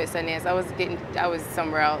Gun Hill Road at Sundance. I was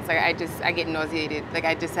somewhere else. Like I get nauseated. Like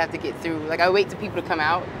I just have to get through. Like I wait for people to come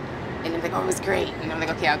out, and they're like, oh, it was great. And I'm like,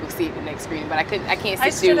 okay, I'll go see it the next screening. But I can't sit I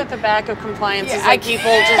stood through. at the back of compliances, Yeah, like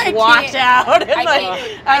people just walked out,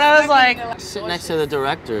 and I was like, Sit next to the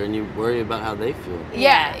director and you worry about how they feel.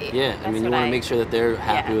 Yeah. Yeah, I mean, you want to make sure that they're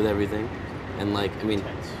happy with everything. And like,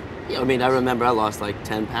 I mean, I remember I lost like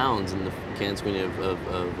 10 pounds in the Cannes screening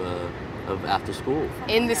of After School.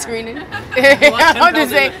 In the screening? I'm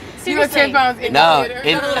just saying, you lost 10 pounds in No, the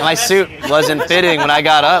theater. my suit wasn't fitting when I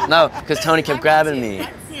got up. No, because Tony kept grabbing me.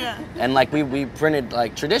 And like we printed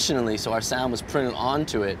like traditionally, so our sound was printed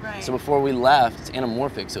onto it. Right. So before we left, it's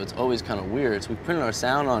anamorphic, so it's always kind of weird. So we printed our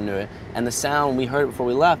sound onto it, and the sound we heard before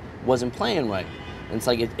we left wasn't playing right. And it's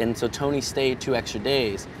like, and so Tony stayed 2 extra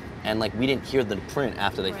days, and like we didn't hear the print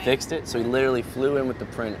after they fixed it. So he literally flew in with the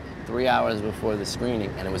print 3 hours before the screening,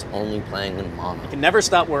 and it was only playing in mono. You can never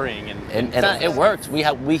stop worrying. And it worked.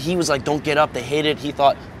 He was like, don't get up. They hated it. He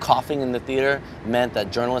thought coughing in the theater meant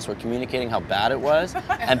that journalists were communicating how bad it was.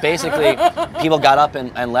 And basically, people got up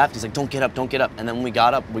and left. He's like, don't get up, don't get up. And then when we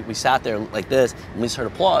got up, we sat there like this, and we just heard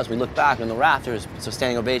applause. We looked back in the rafters, so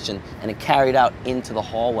standing ovation, and it carried out into the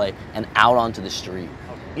hallway and out onto the street.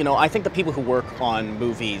 You know, I think the people who work on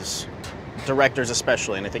movies, directors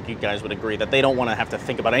especially, and I think you guys would agree, that they don't want to have to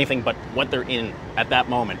think about anything but what they're in at that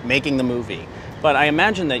moment, making the movie. But I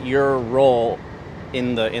imagine that your role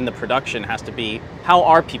in the production has to be, how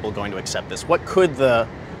are people going to accept this?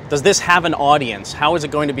 Does this have an audience? How is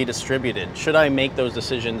it going to be distributed? Should I make those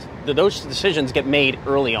decisions? Do those decisions get made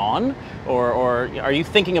early on? Or are you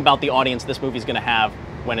thinking about the audience this movie's going to have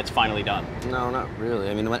when it's finally done? No, not really.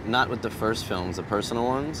 I mean, not with the first films, the personal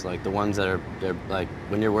ones, like the ones that they're like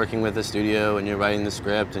when you're working with a studio and you're writing the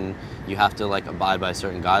script and you have to like abide by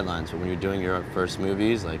certain guidelines. But when you're doing your first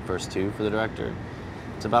movies, like first 2 for the director,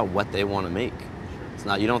 it's about what they want to make. It's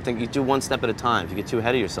not, you do one step at a time. If you get too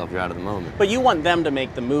ahead of yourself, you're out of the moment. But you want them to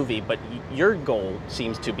make the movie, but your goal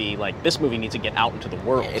seems to be like, this movie needs to get out into the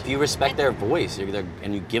world. If you respect their voice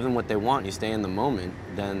and you give them what they want, and you stay in the moment,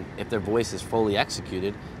 then if their voice is fully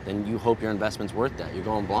executed, then you hope your investment's worth that. You're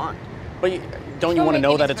going blind. But don't you want to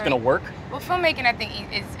know that it's going to work? Well, filmmaking, I think,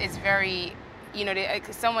 is very, you know,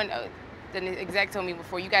 someone, the exec told me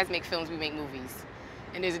before, you guys make films, we make movies.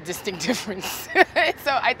 And there's a distinct difference.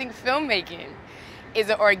 So I think filmmaking is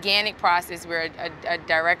an organic process where a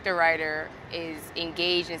director-writer is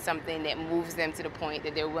engaged in something that moves them to the point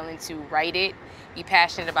that they're willing to write it, be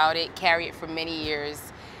passionate about it, carry it for many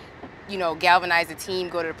years, you know, galvanize a team,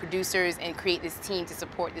 go to the producers, and create this team to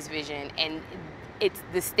support this vision. And it's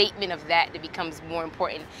the statement of that that becomes more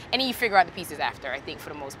important. And then you figure out the pieces after, I think, for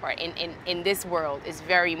the most part. In this world, it's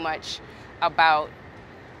very much about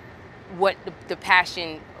what the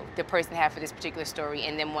passion the person had for this particular story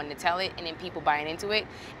and then wanting to tell it, and then people buying into it.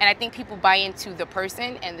 And I think people buy into the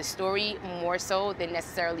person and the story more so than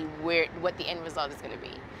necessarily what the end result is going to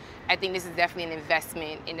be. I think this is definitely an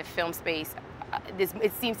investment in the film space.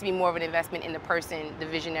 It seems to be more of an investment in the person, the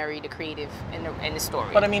visionary, the creative, and the story.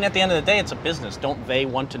 But I mean, at the end of the day, it's a business. Don't they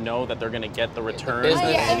want to know that they're going to get the return Business,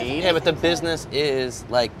 that they need? Yeah, but the business is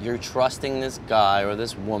like you're trusting this guy or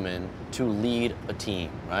this woman to lead a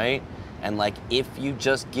team, right? And like if you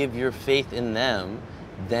just give your faith in them,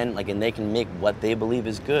 then like, and they can make what they believe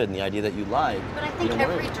is good and the idea that you like. But I think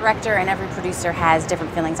every director and every producer has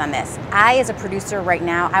different feelings on this. I, as a producer right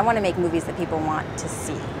now, I want to make movies that people want to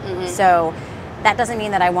see. Mm-hmm. So that doesn't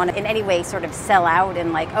mean that I want to in any way sort of sell out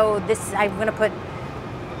and like, oh, I'm going to put,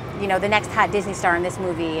 you know, the next hot Disney star in this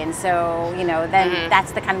movie, and so, you know, then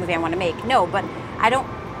that's the kind of movie I want to make. No, but I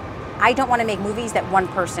don't want to make movies that one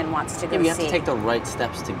person wants to go see. You have to take the right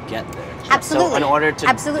steps to get there. Absolutely. So in order to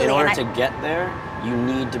Absolutely. Get there, you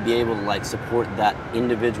need to be able to like support that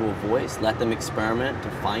individual voice, let them experiment to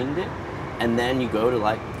find it, and then you go to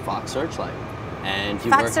like Fox Searchlight. And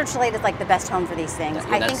Fox Searchlight is like the best home for these things.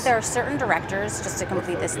 Yeah, I think there are certain directors, just to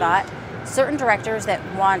complete this thought, certain directors that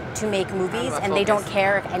want to make movies and they don't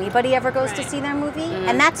care if anybody ever goes to see their movie,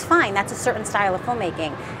 and that's fine. That's a certain style of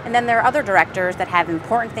filmmaking. And then there are other directors that have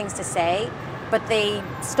important things to say, but they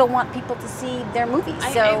still want people to see their movies.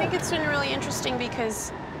 I think it's been really interesting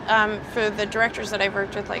because for the directors that I've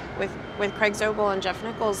worked with, like with Craig Zobel and Jeff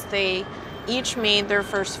Nichols, they each made their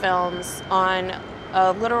first films on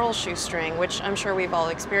a literal shoestring, which I'm sure we've all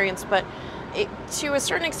experienced, but to a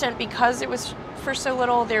certain extent, because it was for so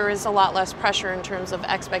little, there is a lot less pressure in terms of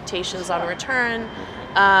expectations on return.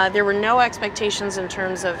 There were no expectations in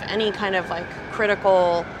terms of any kind of like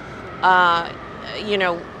critical, you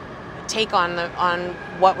know, take on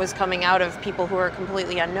what was coming out of people who are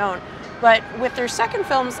completely unknown. But with their second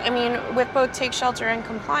films, I mean, with both Take Shelter and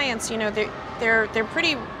Compliance, you know, they're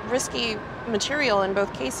pretty risky material in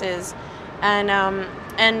both cases,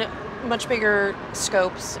 and much bigger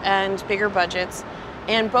scopes and bigger budgets.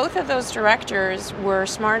 And both of those directors were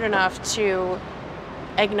smart enough to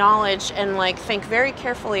acknowledge and like think very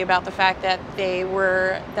carefully about the fact that they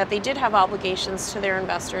did have obligations to their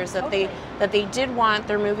investors, that they did want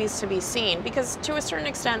their movies to be seen, because to a certain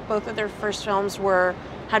extent both of their first films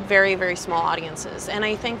had very, very small audiences. And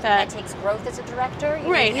I think that takes growth as a director,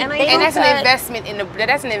 right? And that's an investment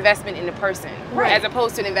in the person, right, as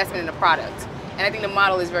opposed to an investment in the product. And I think the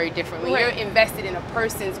model is very different. When right, you're invested in a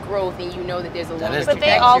person's growth and you know that there's a long trajectory. But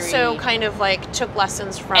they also kind of like took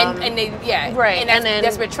lessons from and they right, and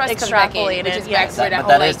that's where trust comes back in, which is back where but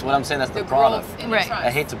that is what I'm saying. That's the product. Right. I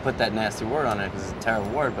hate to put that nasty word on it because it's a terrible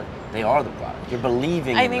word, but they are the product. You're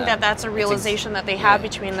believing. I think that's a realization that they had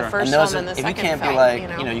between the first film and the second film. If you can't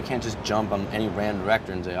be like, you can't just jump on any random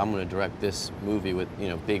director and say, I'm going to direct this movie with,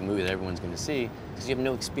 big movie that everyone's going to see, because you have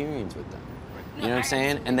no experience with them. You know what I'm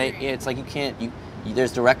saying? And it's like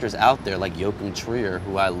there's directors out there like Joachim Trier,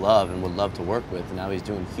 who I love and would love to work with, and now he's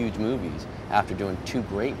doing huge movies after doing 2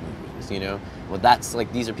 great movies, Well, that's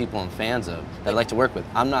like, these are people I'm fans of that I like to work with.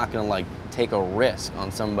 I'm not gonna like take a risk on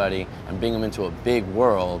somebody and bring them into a big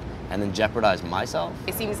world and then jeopardize myself.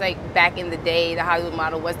 It seems like back in the day, the Hollywood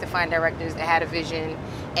model was to find directors that had a vision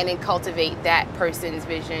and then cultivate that person's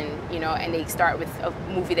vision, and they start with a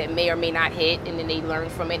movie that may or may not hit, and then they learn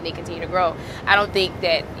from it and they continue to grow. I don't think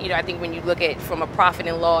that, I think when you look at from a profit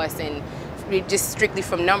and loss and just strictly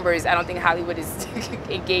from numbers, I don't think Hollywood is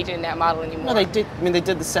engaging in that model anymore. No, they did. I mean, they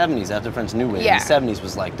did the 70s after French New Wave. Yeah. The 70s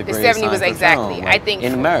was like the greatest time The 70s was for exactly. film, like, I think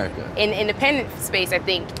in America. In independent space, I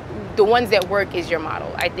think the ones that work is your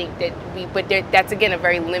model. I think that that's again a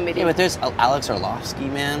very limited. Yeah, but there's Alex Orlovsky,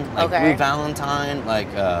 man. Like Blue Valentine.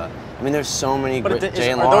 Like, I mean, there's so many great. Jay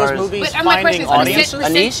and are Lars. those movies But my finding question is, audiences?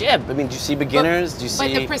 Anish, yeah. I mean, do you see Beginners? Do you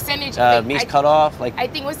see the percentage? Me's Cut Off? Like, I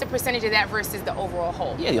think what's the percentage of that versus the overall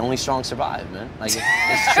whole? yeah, the only strong survive, man. Like,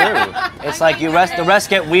 it's true. It's like the rest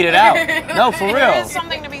get weeded out. No, for real. There is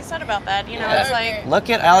something to be said about that. It's like, look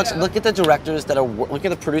at Alex. Look at the directors look at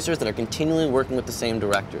the producers that are continually working with the same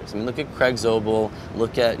directors. I mean, look at Craig Zobel.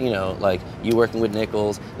 Look at like you working with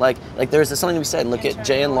Nichols. Like there's something to be said. Look at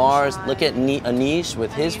Jay and Lars. Look at Anish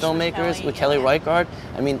with his filmmakers, with Kelly Reichardt.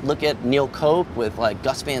 I mean, look at Neil Cope with like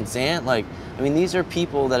Gus Van Sant. Like, I mean, these are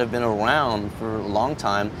people that have been around for a long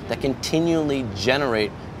time that continually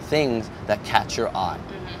generate things that catch your eye.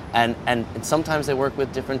 And sometimes they work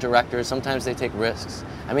with different directors, sometimes they take risks.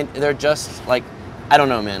 I mean, they're just like, I don't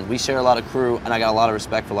know, man. We share a lot of crew, and I got a lot of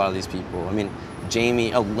respect for a lot of these people. I mean,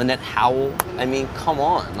 Lynette Howell. I mean, come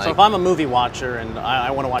on. Like, so if I'm a movie watcher and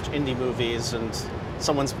I want to watch indie movies and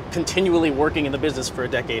someone's continually working in the business for a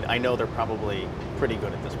decade, I know they're probably pretty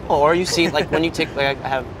good at this point. Or you see, like, when you take, like, I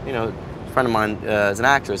have, a friend of mine is an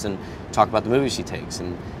actress, and talk about the movies she takes,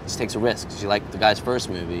 and she takes a risk. She liked the guy's first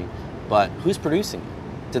movie, but who's producing it?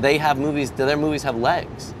 Do they have movies? Do their movies have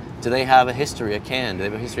legs? Do they have a history at Cannes? Do they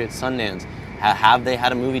have a history at Sundance? Have they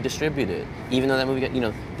had a movie distributed? Even though that movie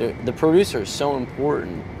got, the producer is so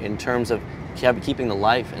important in terms of keeping the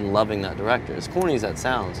life and loving that director. As corny as that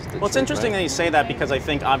sounds. Well, it's interesting that you say that, because I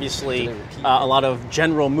think obviously a lot of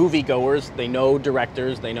general moviegoers, they know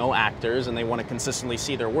directors, they know actors, and they want to consistently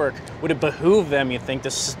see their work. Would it behoove them, you think,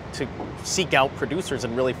 to seek out producers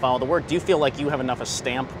and really follow the work? Do you feel like you have enough a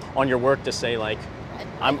stamp on your work to say, like,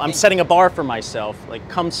 I'm setting a bar for myself, like,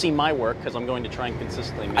 come see my work, because I'm going to try and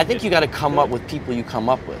consistently make I think it you got to come up with people you come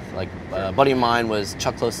up with. Like, a buddy of mine was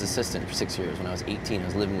Chuck Close's assistant for 6 years. When I was 18, I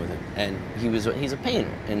was living with him, and he's a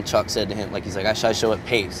painter. And Chuck said to him, like, he's like, I show at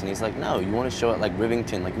Pace, and he's like, no, you want to show at like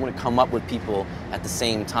Rivington, like, you want to come up with people at the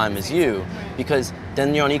same time as you, because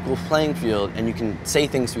then you're on equal playing field, and you can say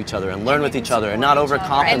things to each other and learn with each other and not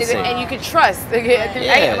overcompensate. And you can trust.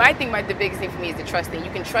 Yeah. I think the biggest thing for me is the trust thing.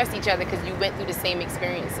 You can trust each other because you went through the same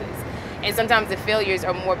experiences. And sometimes the failures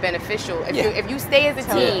are more beneficial. If you stay as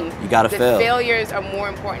a team, you gotta fail. Failures are more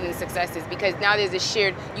important than successes, because now there's a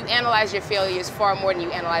shared, you analyze your failures far more than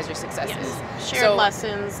you analyze your successes. Yes. Shared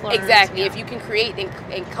lessons learned. Exactly. Yeah. If you can create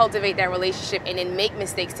and cultivate that relationship and then make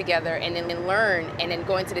mistakes together and then learn and then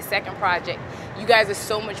go into the second project, you guys are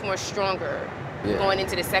so much more stronger. Going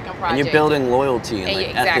into the second project. And you're building loyalty and like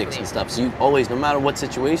exactly. ethics and stuff. So you always, no matter what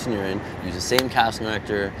situation you're in, use the same casting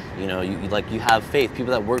director. You have faith. People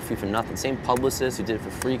that work for you for nothing. Same publicists who did it for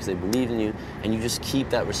free because they believed in you, and you just keep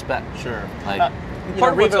that respect. Sure. Like,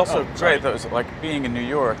 part of what's also great, though, is like being in New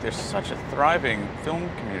York. There's such a thriving film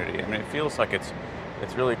community. I mean, it feels like it's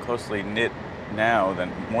really closely knit now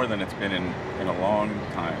more than it's been in a long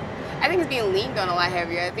time. I think it's being leaned on a lot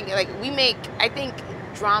heavier. I think like I think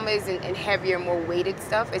dramas and heavier, more weighted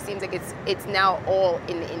stuff, it seems like it's now all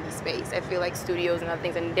in the indie space. I feel like studios and other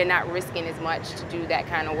things, and they're not risking as much to do that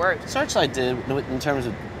kind of work. Searchlight did in terms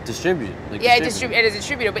of distribute. Like yeah, as a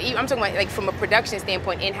distributor, but I'm talking about like from a production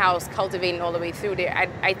standpoint, in-house, cultivating all the way through there.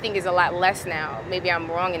 I think is a lot less now. Maybe I'm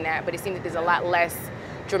wrong in that, but it seems that there's a lot less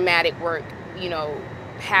dramatic work, you know,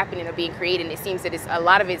 happening or being created, and it seems that a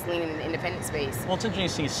lot of it's leaning in the independent space. Well, it's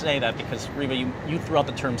interesting you say that because, Riva, you threw out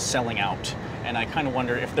the term selling out, and I kind of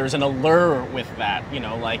wonder if there's an allure with that, you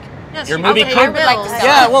know, like yes, your movie could...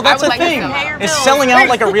 Yeah, well, that's the thing. Is selling out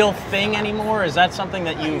like a real thing anymore? Is that something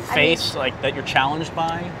that you face, like, that you're challenged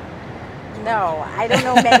by? No, I don't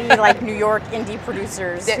know many, like, New York indie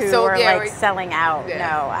producers who are, like, selling out. Yeah.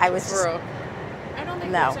 No, I was just... I don't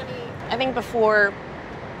think there's any... I think before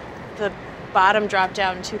the bottom dropped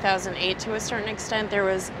out in 2008 to a certain extent, there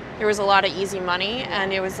was a lot of easy money,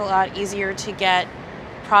 and it was a lot easier to get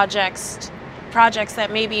projects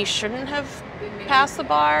that maybe shouldn't have passed the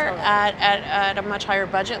bar at a much higher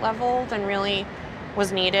budget level than really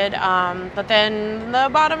was needed. But then the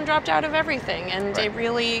bottom dropped out of everything, and it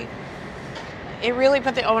really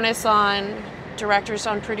put the onus on directors,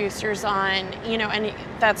 on producers, on, you know, and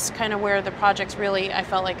that's kind of where the projects really, I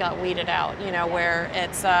felt like, got weeded out, you know, where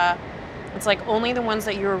it's like only the ones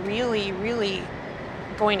that you're really, really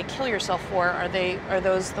going to kill yourself for are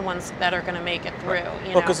those the ones that are going to make it through.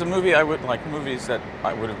 You well, because the movie movies that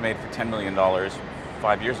I would have made for $10 million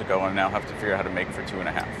 5 years ago, and now have to figure out how to make for $2.5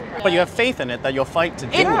 million. But you have faith in it that you'll fight to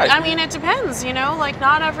do it. I mean, it depends. You know, like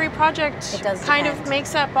not every project kind of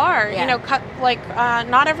makes that bar. Yeah. You know,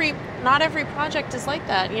 not every project is like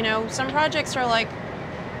that. You know, some projects are like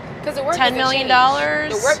 $10 million.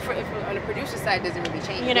 The work on the producer side doesn't really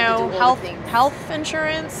change. You know, health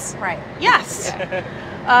insurance. Right. Yes.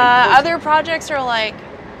 Other projects are like,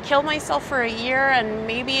 kill myself for a year and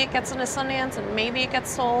maybe it gets into Sundance and maybe it gets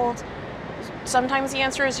sold. Sometimes the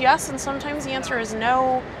answer is yes, and sometimes the answer is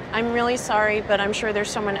no. I'm really sorry, but I'm sure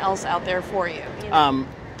there's someone else out there for you. You know?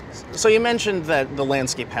 So you mentioned that the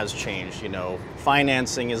landscape has changed, you know,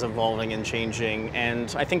 financing is evolving and changing,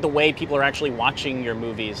 and I think the way people are actually watching your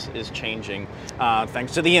movies is changing,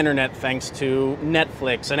 thanks to the internet, thanks to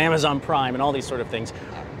Netflix and Amazon Prime and all these sort of things.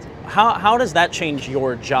 How does that change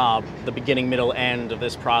your job, the beginning, middle, end of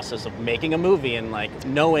this process of making a movie and like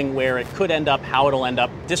knowing where it could end up, how it'll end up?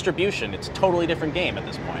 Distribution, it's a totally different game at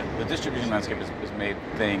this point. The distribution landscape has made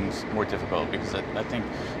things more difficult because I think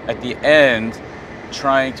at the end,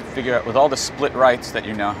 trying to figure out with all the split rights that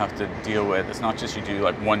you now have to deal with, it's not just you do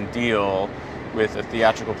like one deal with a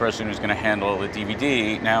theatrical person who's going to handle the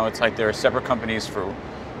DVD. Now it's like there are separate companies for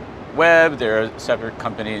web, there are separate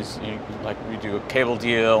companies, you do a cable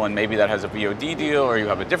deal and maybe that has a VOD deal, or you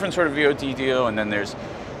have a different sort of VOD deal, and then there's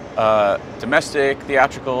domestic,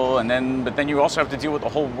 theatrical, but then you also have to deal with the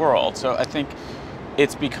whole world. So I think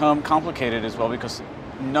it's become complicated as well because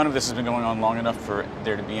none of this has been going on long enough for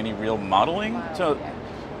there to be any real modeling. Wow,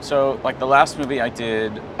 so like the last movie I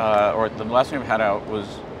did, or the last movie I had out was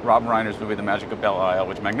Rob Reiner's movie, The Magic of Belle Isle,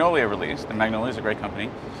 which Magnolia released, and Magnolia is a great company.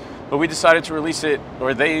 But we decided to release it,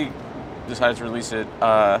 or they decided to release it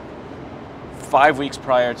 5 weeks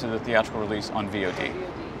prior to the theatrical release on VOD,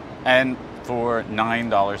 and for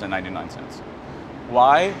 $9.99.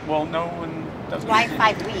 Why? Well, no one doesn't. Why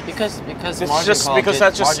 5 weeks? Because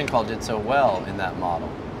Margin Call did so well in that model.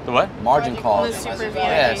 The what? Margin Call. The super VOD.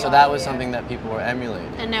 Yeah, so that was something that people were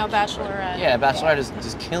emulating. And now Bachelorette. Yeah, Bachelorette is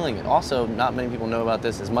just killing it. Also, not many people know about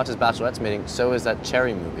this. As much as Bachelorette's making, so is that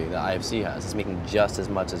Cherry movie that IFC has. It's making just as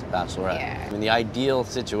much as Bachelorette. Yeah. I mean, the ideal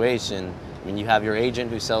situation, I mean, you have your agent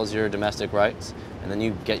who sells your domestic rights, and then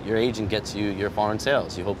your agent gets you your foreign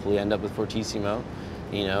sales. You hopefully end up with Fortissimo,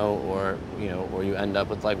 or you end up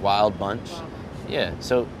with like Wild Bunch. Wow. Yeah,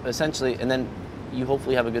 so essentially, and then you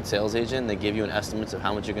hopefully have a good sales agent. They give you an estimate of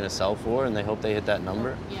how much you're going to sell for, and they hope they hit that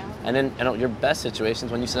number. Yeah. And then your best situation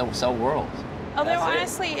is when you sell worlds. Although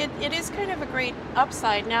honestly, it is kind of a great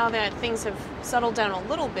upside now that things have settled down a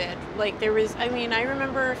little bit. Like I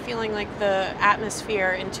remember feeling like the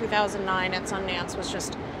atmosphere in 2009 at Sundance was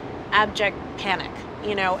just abject panic,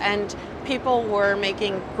 and people were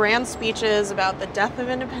making grand speeches about the death of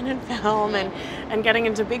independent film and getting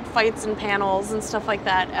into big fights and panels and stuff like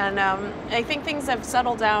that. And I think things have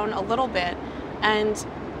settled down a little bit. And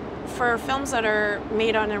for films that are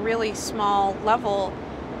made on a really small level,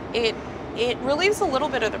 it relieves a little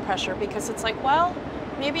bit of the pressure because it's like, well,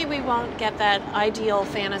 maybe we won't get that ideal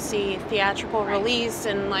fantasy theatrical release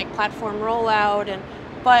and like platform rollout,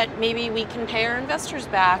 but maybe we can pay our investors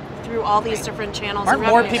back through all these different channels. Aren't and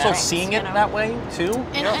more revenue people streams, seeing it you know? that way too?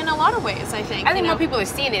 In a lot of ways, I think. I think more people are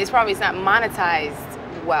seeing it. It's probably not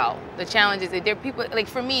monetized well. The challenge is that there are people, like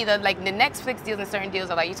for me, the Netflix deals and certain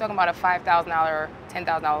deals are like, you're talking about a $5,000 or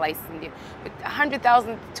 $10,000 licensing deal, but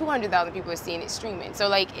 100,000, 200,000 people are seeing it streaming. So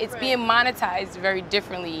like it's being monetized very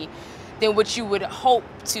differently than what you would hope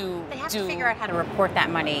to They have to figure out how to report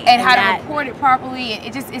that money. and how to report it properly.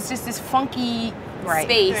 And it's just this funky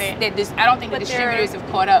space that I don't think the distributors have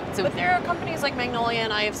caught up to. But there are companies like Magnolia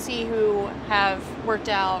and IFC who have worked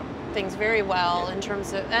out things very well in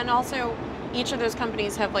terms of, and also each of those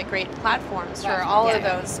companies have like great platforms for all of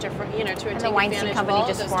those different, you know, to And take the Weinstein advantage company of all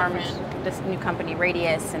just of those formed different... this new company,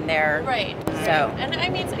 Radius, and they're So, and I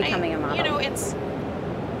mean, it's becoming a model. You know, it's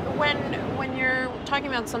when you're talking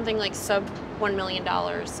about something like sub $1 million,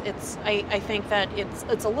 it's I think that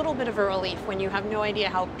it's a little bit of a relief when you have no idea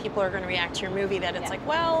how people are going to react to your movie. That it's like,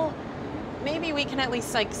 well, maybe we can at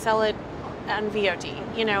least like sell it on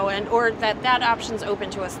VOD, you know, and or that option's open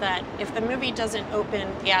to us. That if the movie doesn't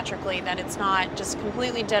open theatrically, that it's not just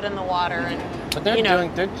completely dead in the water. And but they're you know,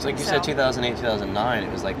 doing, like you said, 2008, 2009.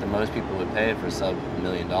 It was like the most people would pay for sub $1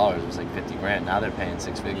 million was like 50 grand. Now they're paying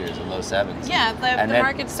 6 figures and low sevens. Yeah, the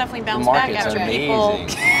market's definitely bounced back after amazing. people.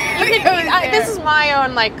 This is my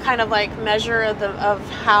own like kind of like measure of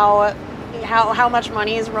how much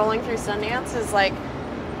money is rolling through Sundance is like.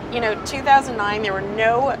 You know, 2009, there were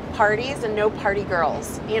no parties and no party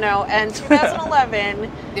girls, you know, and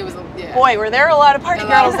 2011, there was boy, were there a lot of party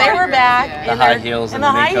girls. They were back in the high heels and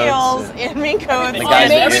the high heels, in mink coats, and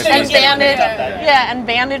bandage, and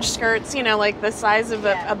bandage skirts, you know, like the size of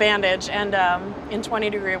a bandage, and in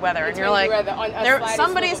 20-degree weather, and you're like,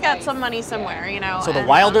 somebody's got some money somewhere, you know. So the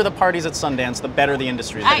wilder the parties at Sundance, the better the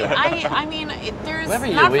industry is doing. I mean, there's every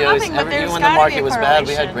year not for nothing, but there's when the gotta be market a was bad,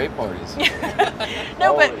 we correlation. had great parties.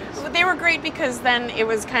 No, but they were great because then it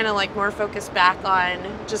was kind of like more focused back on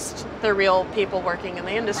just the real people working in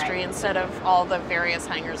the industry instead of all the various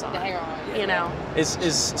hangers-on. You know, is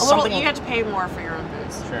a little. You had to pay more for your own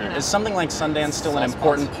booths. Sure. You know? Is something like Sundance still an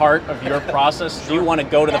important part of your process? Do you want to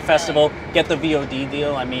go to the festival, get the VOD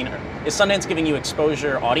deal? I mean, is Sundance giving you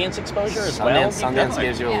exposure, audience exposure as well? Sundance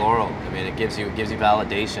gives you a laurel. I mean, it gives you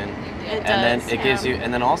validation. It and does, then it gives you,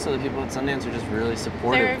 and then also the people at Sundance are just really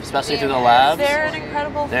supportive, They're- especially through the labs. They're an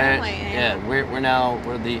incredible family.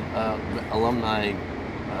 We're the alumni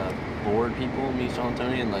board people, me, Sean,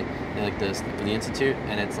 Tony, and like the institute,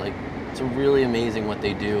 and it's really amazing what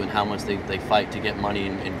they do and how much they fight to get money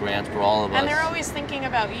and grants for all of us. And they're always thinking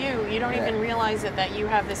about you. You don't even realize it that you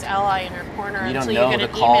have this ally in your corner you until don't you know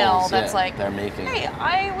get the an email calls that's like, they're making. hey,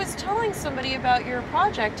 I was telling somebody about your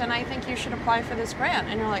project and I think you should apply for this grant.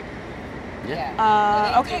 And you're like,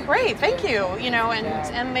 okay, great, thank you. You know, and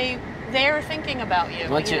they're thinking about you.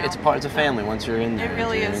 Once it's a family. Once you're in there, it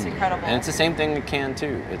really is incredible. And it's the same thing with Cannes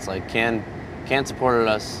too. It's like Cannes supported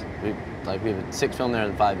us. We have a 6th film there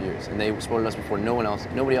in 5 years, and they supported us before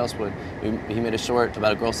nobody else would. He made a short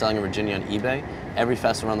about a girl selling in Virginia on eBay. Every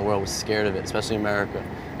festival around the world was scared of it, especially America.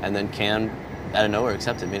 And then Cannes, out of nowhere,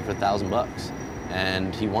 accepted, made it for $1,000,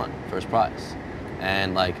 and he won first prize.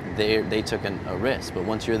 And like they took a risk, but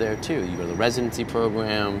once you're there too, you go to the residency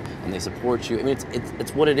program, and they support you. I mean,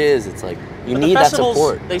 it's what it is. It's like you need that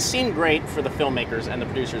support. They seem great for the filmmakers and the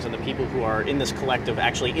producers and the people who are in this collective,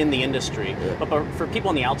 actually in the industry. Yeah. But for people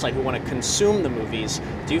on the outside who want to consume the movies,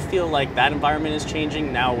 do you feel like that environment is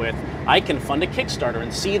changing now? With I can fund a Kickstarter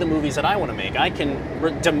and see the movies that I want to make. I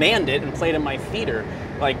can demand it and play it in my theater.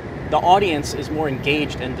 Like, the audience is more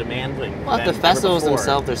engaged and demanding. Well, than the festivals ever before.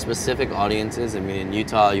 themselves, they're specific audiences. I mean, in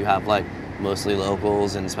Utah, you have like mostly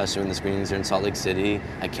locals, and especially when the screenings are in Salt Lake City.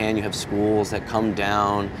 At Cannes, you have schools that come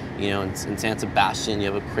down. You know, in San Sebastian,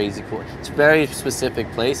 you have a crazy cool. It's very specific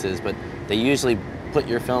places, but they usually put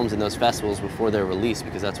your films in those festivals before they're released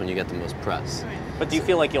because that's when you get the most press. But do you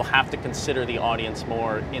feel like you'll have to consider the audience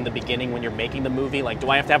more in the beginning when you're making the movie? Like, do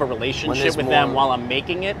I have to have a relationship with them while I'm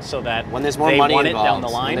making it so that when there's more they money want involved, it down the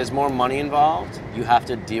line? When there's more money involved, you have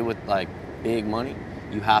to deal with like big money.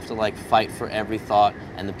 You have to like fight for every thought,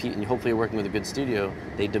 and and hopefully you're working with a good studio.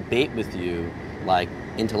 They debate with you like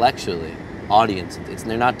intellectually. Audience.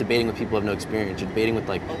 They're not debating with people who have no experience. You're debating with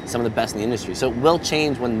like some of the best in the industry. So it will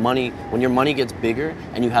change when your money gets bigger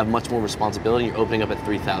and you have much more responsibility. You're opening up at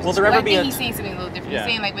 3,000. Will there ever be? He's saying something a little different. He's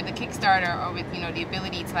saying like with the Kickstarter or with the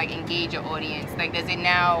ability to like engage your audience. Like, does it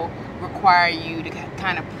now require you to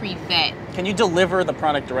kind of pre-vet? Can you deliver the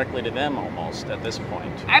product directly to them almost at this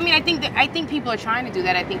point? I mean, I think people are trying to do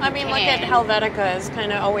that. I mean, look at Helvetica is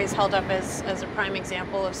kind of always held up as a prime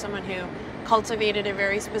example of someone who cultivated a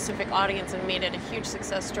very specific audience and made it a huge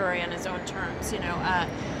success story on his own terms. You know,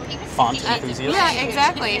 Font enthusiasts. yeah,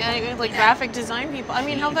 exactly. Like graphic design people. I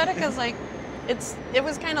mean, Helvetica's like, it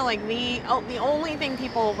was kind of like the only thing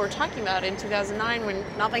people were talking about in 2009 when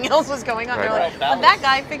nothing else was going on. Right. They're like, but that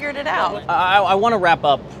guy figured it out. I want to wrap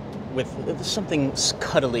up with something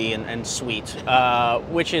cuddly and sweet,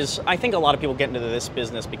 which is, I think a lot of people get into this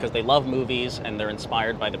business because they love movies and they're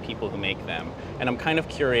inspired by the people who make them. And I'm kind of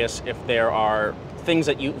curious if there are things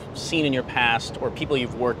that you've seen in your past or people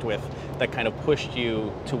you've worked with that kind of pushed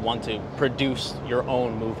you to want to produce your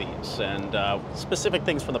own movies, and specific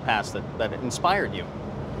things from the past that inspired you.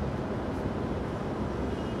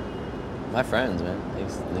 My friends,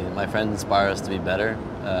 man. My friends inspire us to be better.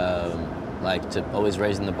 Like to always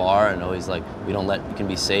raising the bar and always like we can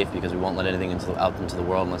be safe because we won't let anything out into the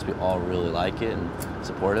world unless we all really like it and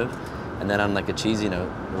supportive. And then on like a cheesy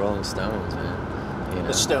note, the Rolling Stones, man. You know?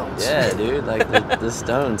 The Stones. Yeah, dude. Like the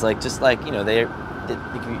Stones. Like just like they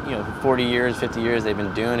for 40 years, 50 years they've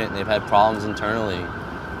been doing it and they've had problems internally.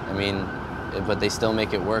 I mean, but they still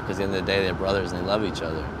make it work because at the end of the day they're brothers and they love each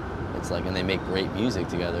other. It's like, and they make great music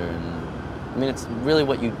together. And I mean, it's really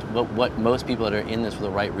what most people that are in this for the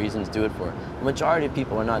right reasons do it for. The majority of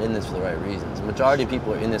people are not in this for the right reasons. The majority of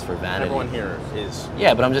people are in this for vanity. Everyone here is.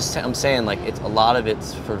 Yeah, but I'm saying like a lot of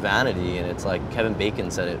it's for vanity, and it's like Kevin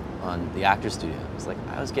Bacon said it on the Actors Studio. It's like,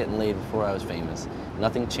 I was getting laid before I was famous.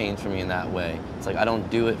 Nothing changed for me in that way. It's like I don't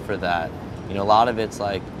do it for that. You know, a lot of it's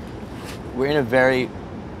like we're in a very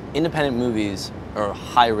independent movies are a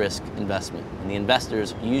high risk investment, and the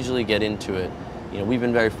investors usually get into it. You know, we've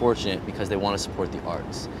been very fortunate because they want to support the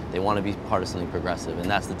arts. They want to be part of something progressive,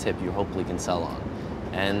 and that's the tip you hopefully can sell on.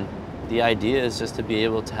 And the idea is just to be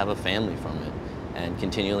able to have a family from it and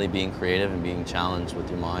continually being creative and being challenged with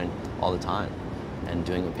your mind all the time and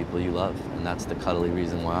doing what people you love. And that's the cuddly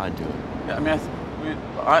reason why I do it. Yeah, I mean,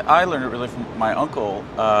 I learned it really from my uncle.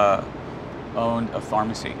 Owned a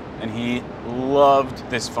pharmacy, and he loved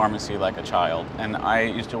this pharmacy like a child. And I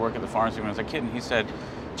used to work at the pharmacy when I was a kid, and he said,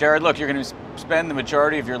 Jared, look, you're going to spend the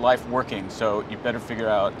majority of your life working, so you better figure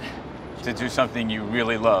out to do something you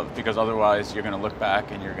really love, because otherwise you're going to look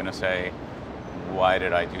back and you're going to say, why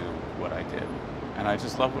did I do what I did? And I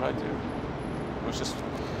just love what I do. It was just,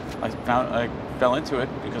 I fell into it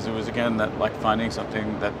because it was, again, that like finding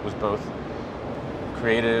something that was both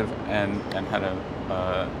creative and had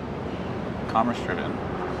a commerce driven.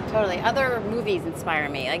 Totally. Other movies inspire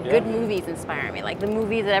me. Like good movies inspire me. Like the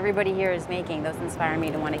movies that everybody here is making, those inspire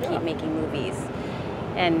me to want to keep making movies.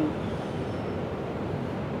 And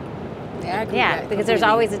because there's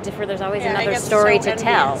always another story to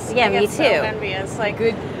tell. Yeah, me too. So envious. Like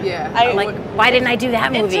good. Yeah. Why didn't I do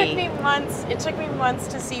that movie? It took me months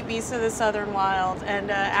to see Beast of the Southern Wild,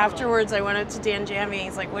 and afterwards I went up to Dan Jammy.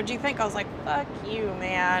 He's like, "What'd you think?" I was like, "Fuck you,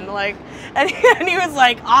 man!" Like, and he was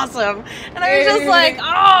like, "Awesome," and I was just like,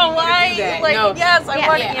 "Oh, why?" Like, no. Yes, I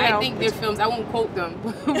want. Yeah, I think their films. I won't quote them,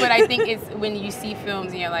 but I think it's when you see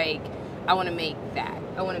films and you're like, "I want to make that.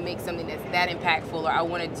 I want to make something that's that impactful," or I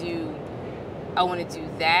want to do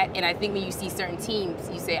that. And I think when you see certain teams,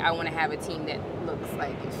 you say, I want to have a team that looks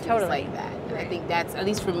like it feels like that. And I think that's, at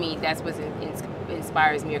least for me, that's what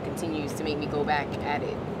inspires me or continues to make me go back at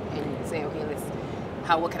it and say, okay,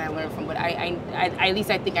 what can I learn from? But at least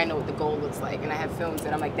I think I know what the goal looks like. And I have films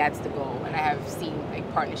that I'm like, that's the goal. And I have seen like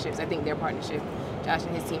partnerships. I think their partnership, Josh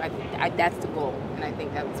and his team, that's the goal. And I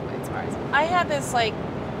think that's what inspires me. I had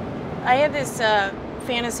this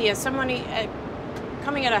fantasy as somebody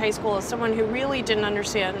coming out of high school as someone who really didn't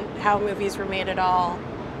understand how movies were made at all.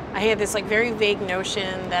 I had this like very vague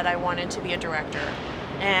notion that I wanted to be a director,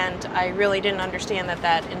 and I really didn't understand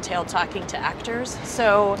that entailed talking to actors.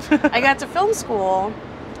 So I got to film school,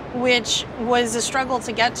 which was a struggle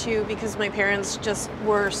to get to because my parents just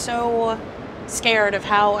were so scared of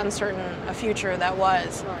how uncertain a future that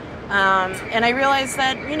was. And I realized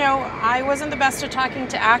that, you know, I wasn't the best at talking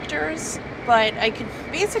to actors, but I could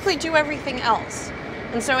basically do everything else.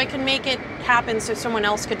 And so I could make it happen so someone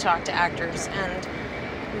else could talk to actors.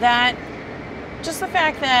 And that, just the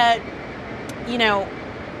fact that, you know,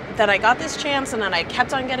 that I got this chance and then I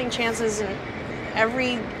kept on getting chances, and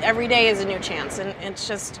every day is a new chance. And it's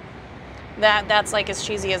just, that's like as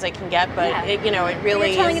cheesy as I can get, but it, you know, it really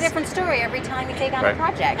is. You're telling a different story every time you take on a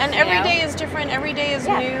project. And every day is different, every day is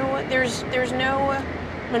new. There's no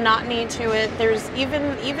monotony to it. There's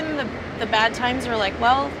even the bad times are like,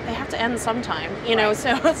 well, they have to end sometime, you know.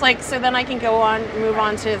 So it's like, so then I can move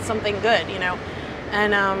on to something good, you know.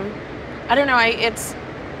 And I don't know, it's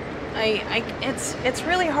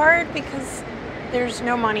really hard because there's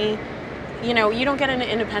no money. you know, you don't get an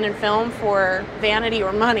independent film for vanity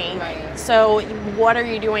or money. Right. So what are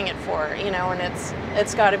you doing it for? You know, and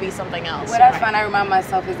it's got to be something else. What I find I remind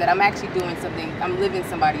myself is that I'm actually doing something. I'm living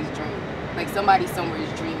somebody's dream. Like somebody somewhere is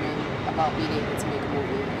dreaming about being able to make a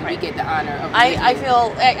movie, and we get the honor of. I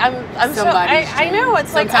feel I'm somebody's so I know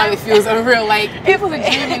it's like sometimes it feels unreal. Like people are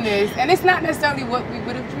dreaming this, and it's not necessarily what we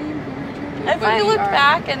would have dreamed. If I looked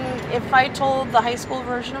back and if I told the high school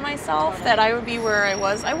version of myself that I would be where I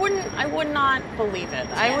was, I would not believe it.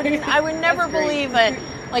 I would never believe that.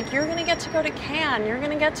 Like, you're gonna get to go to Cannes, you're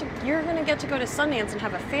gonna get to go to Sundance and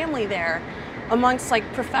have a family there, amongst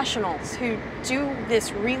like professionals who do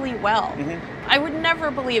this really well. I would never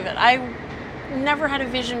believe it. I never had a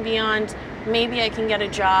vision beyond maybe I can get a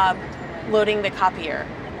job loading the copier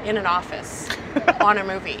in an office on a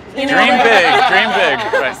movie. You know? Dream big,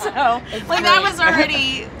 right. So, like, that was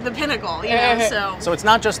already the pinnacle, you know, So it's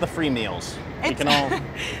not just the free meals. We can all...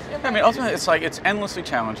 I mean, ultimately, it's like, it's endlessly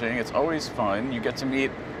challenging. It's always fun. You get to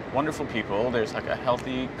meet wonderful people. There's like a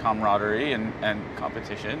healthy camaraderie and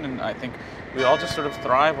competition, and I think we all just sort of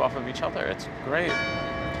thrive off of each other. It's great.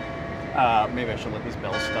 Maybe I should let these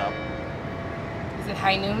bells stop. Is it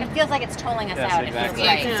high noon? It feels like it's tolling us Yes, out. exactly.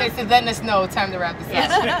 It feels right. So letting us know time to wrap this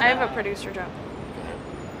Yes, up. I have a producer job.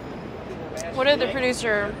 What did the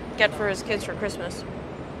producer get for his kids for Christmas?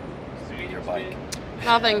 Your bike.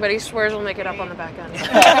 Nothing, but he swears he'll make it up on the back end.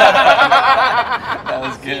 That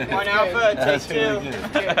was good. One alpha, take two. Really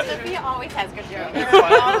good. Sophia always has good jokes.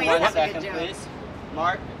 One second, please.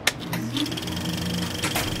 Mark.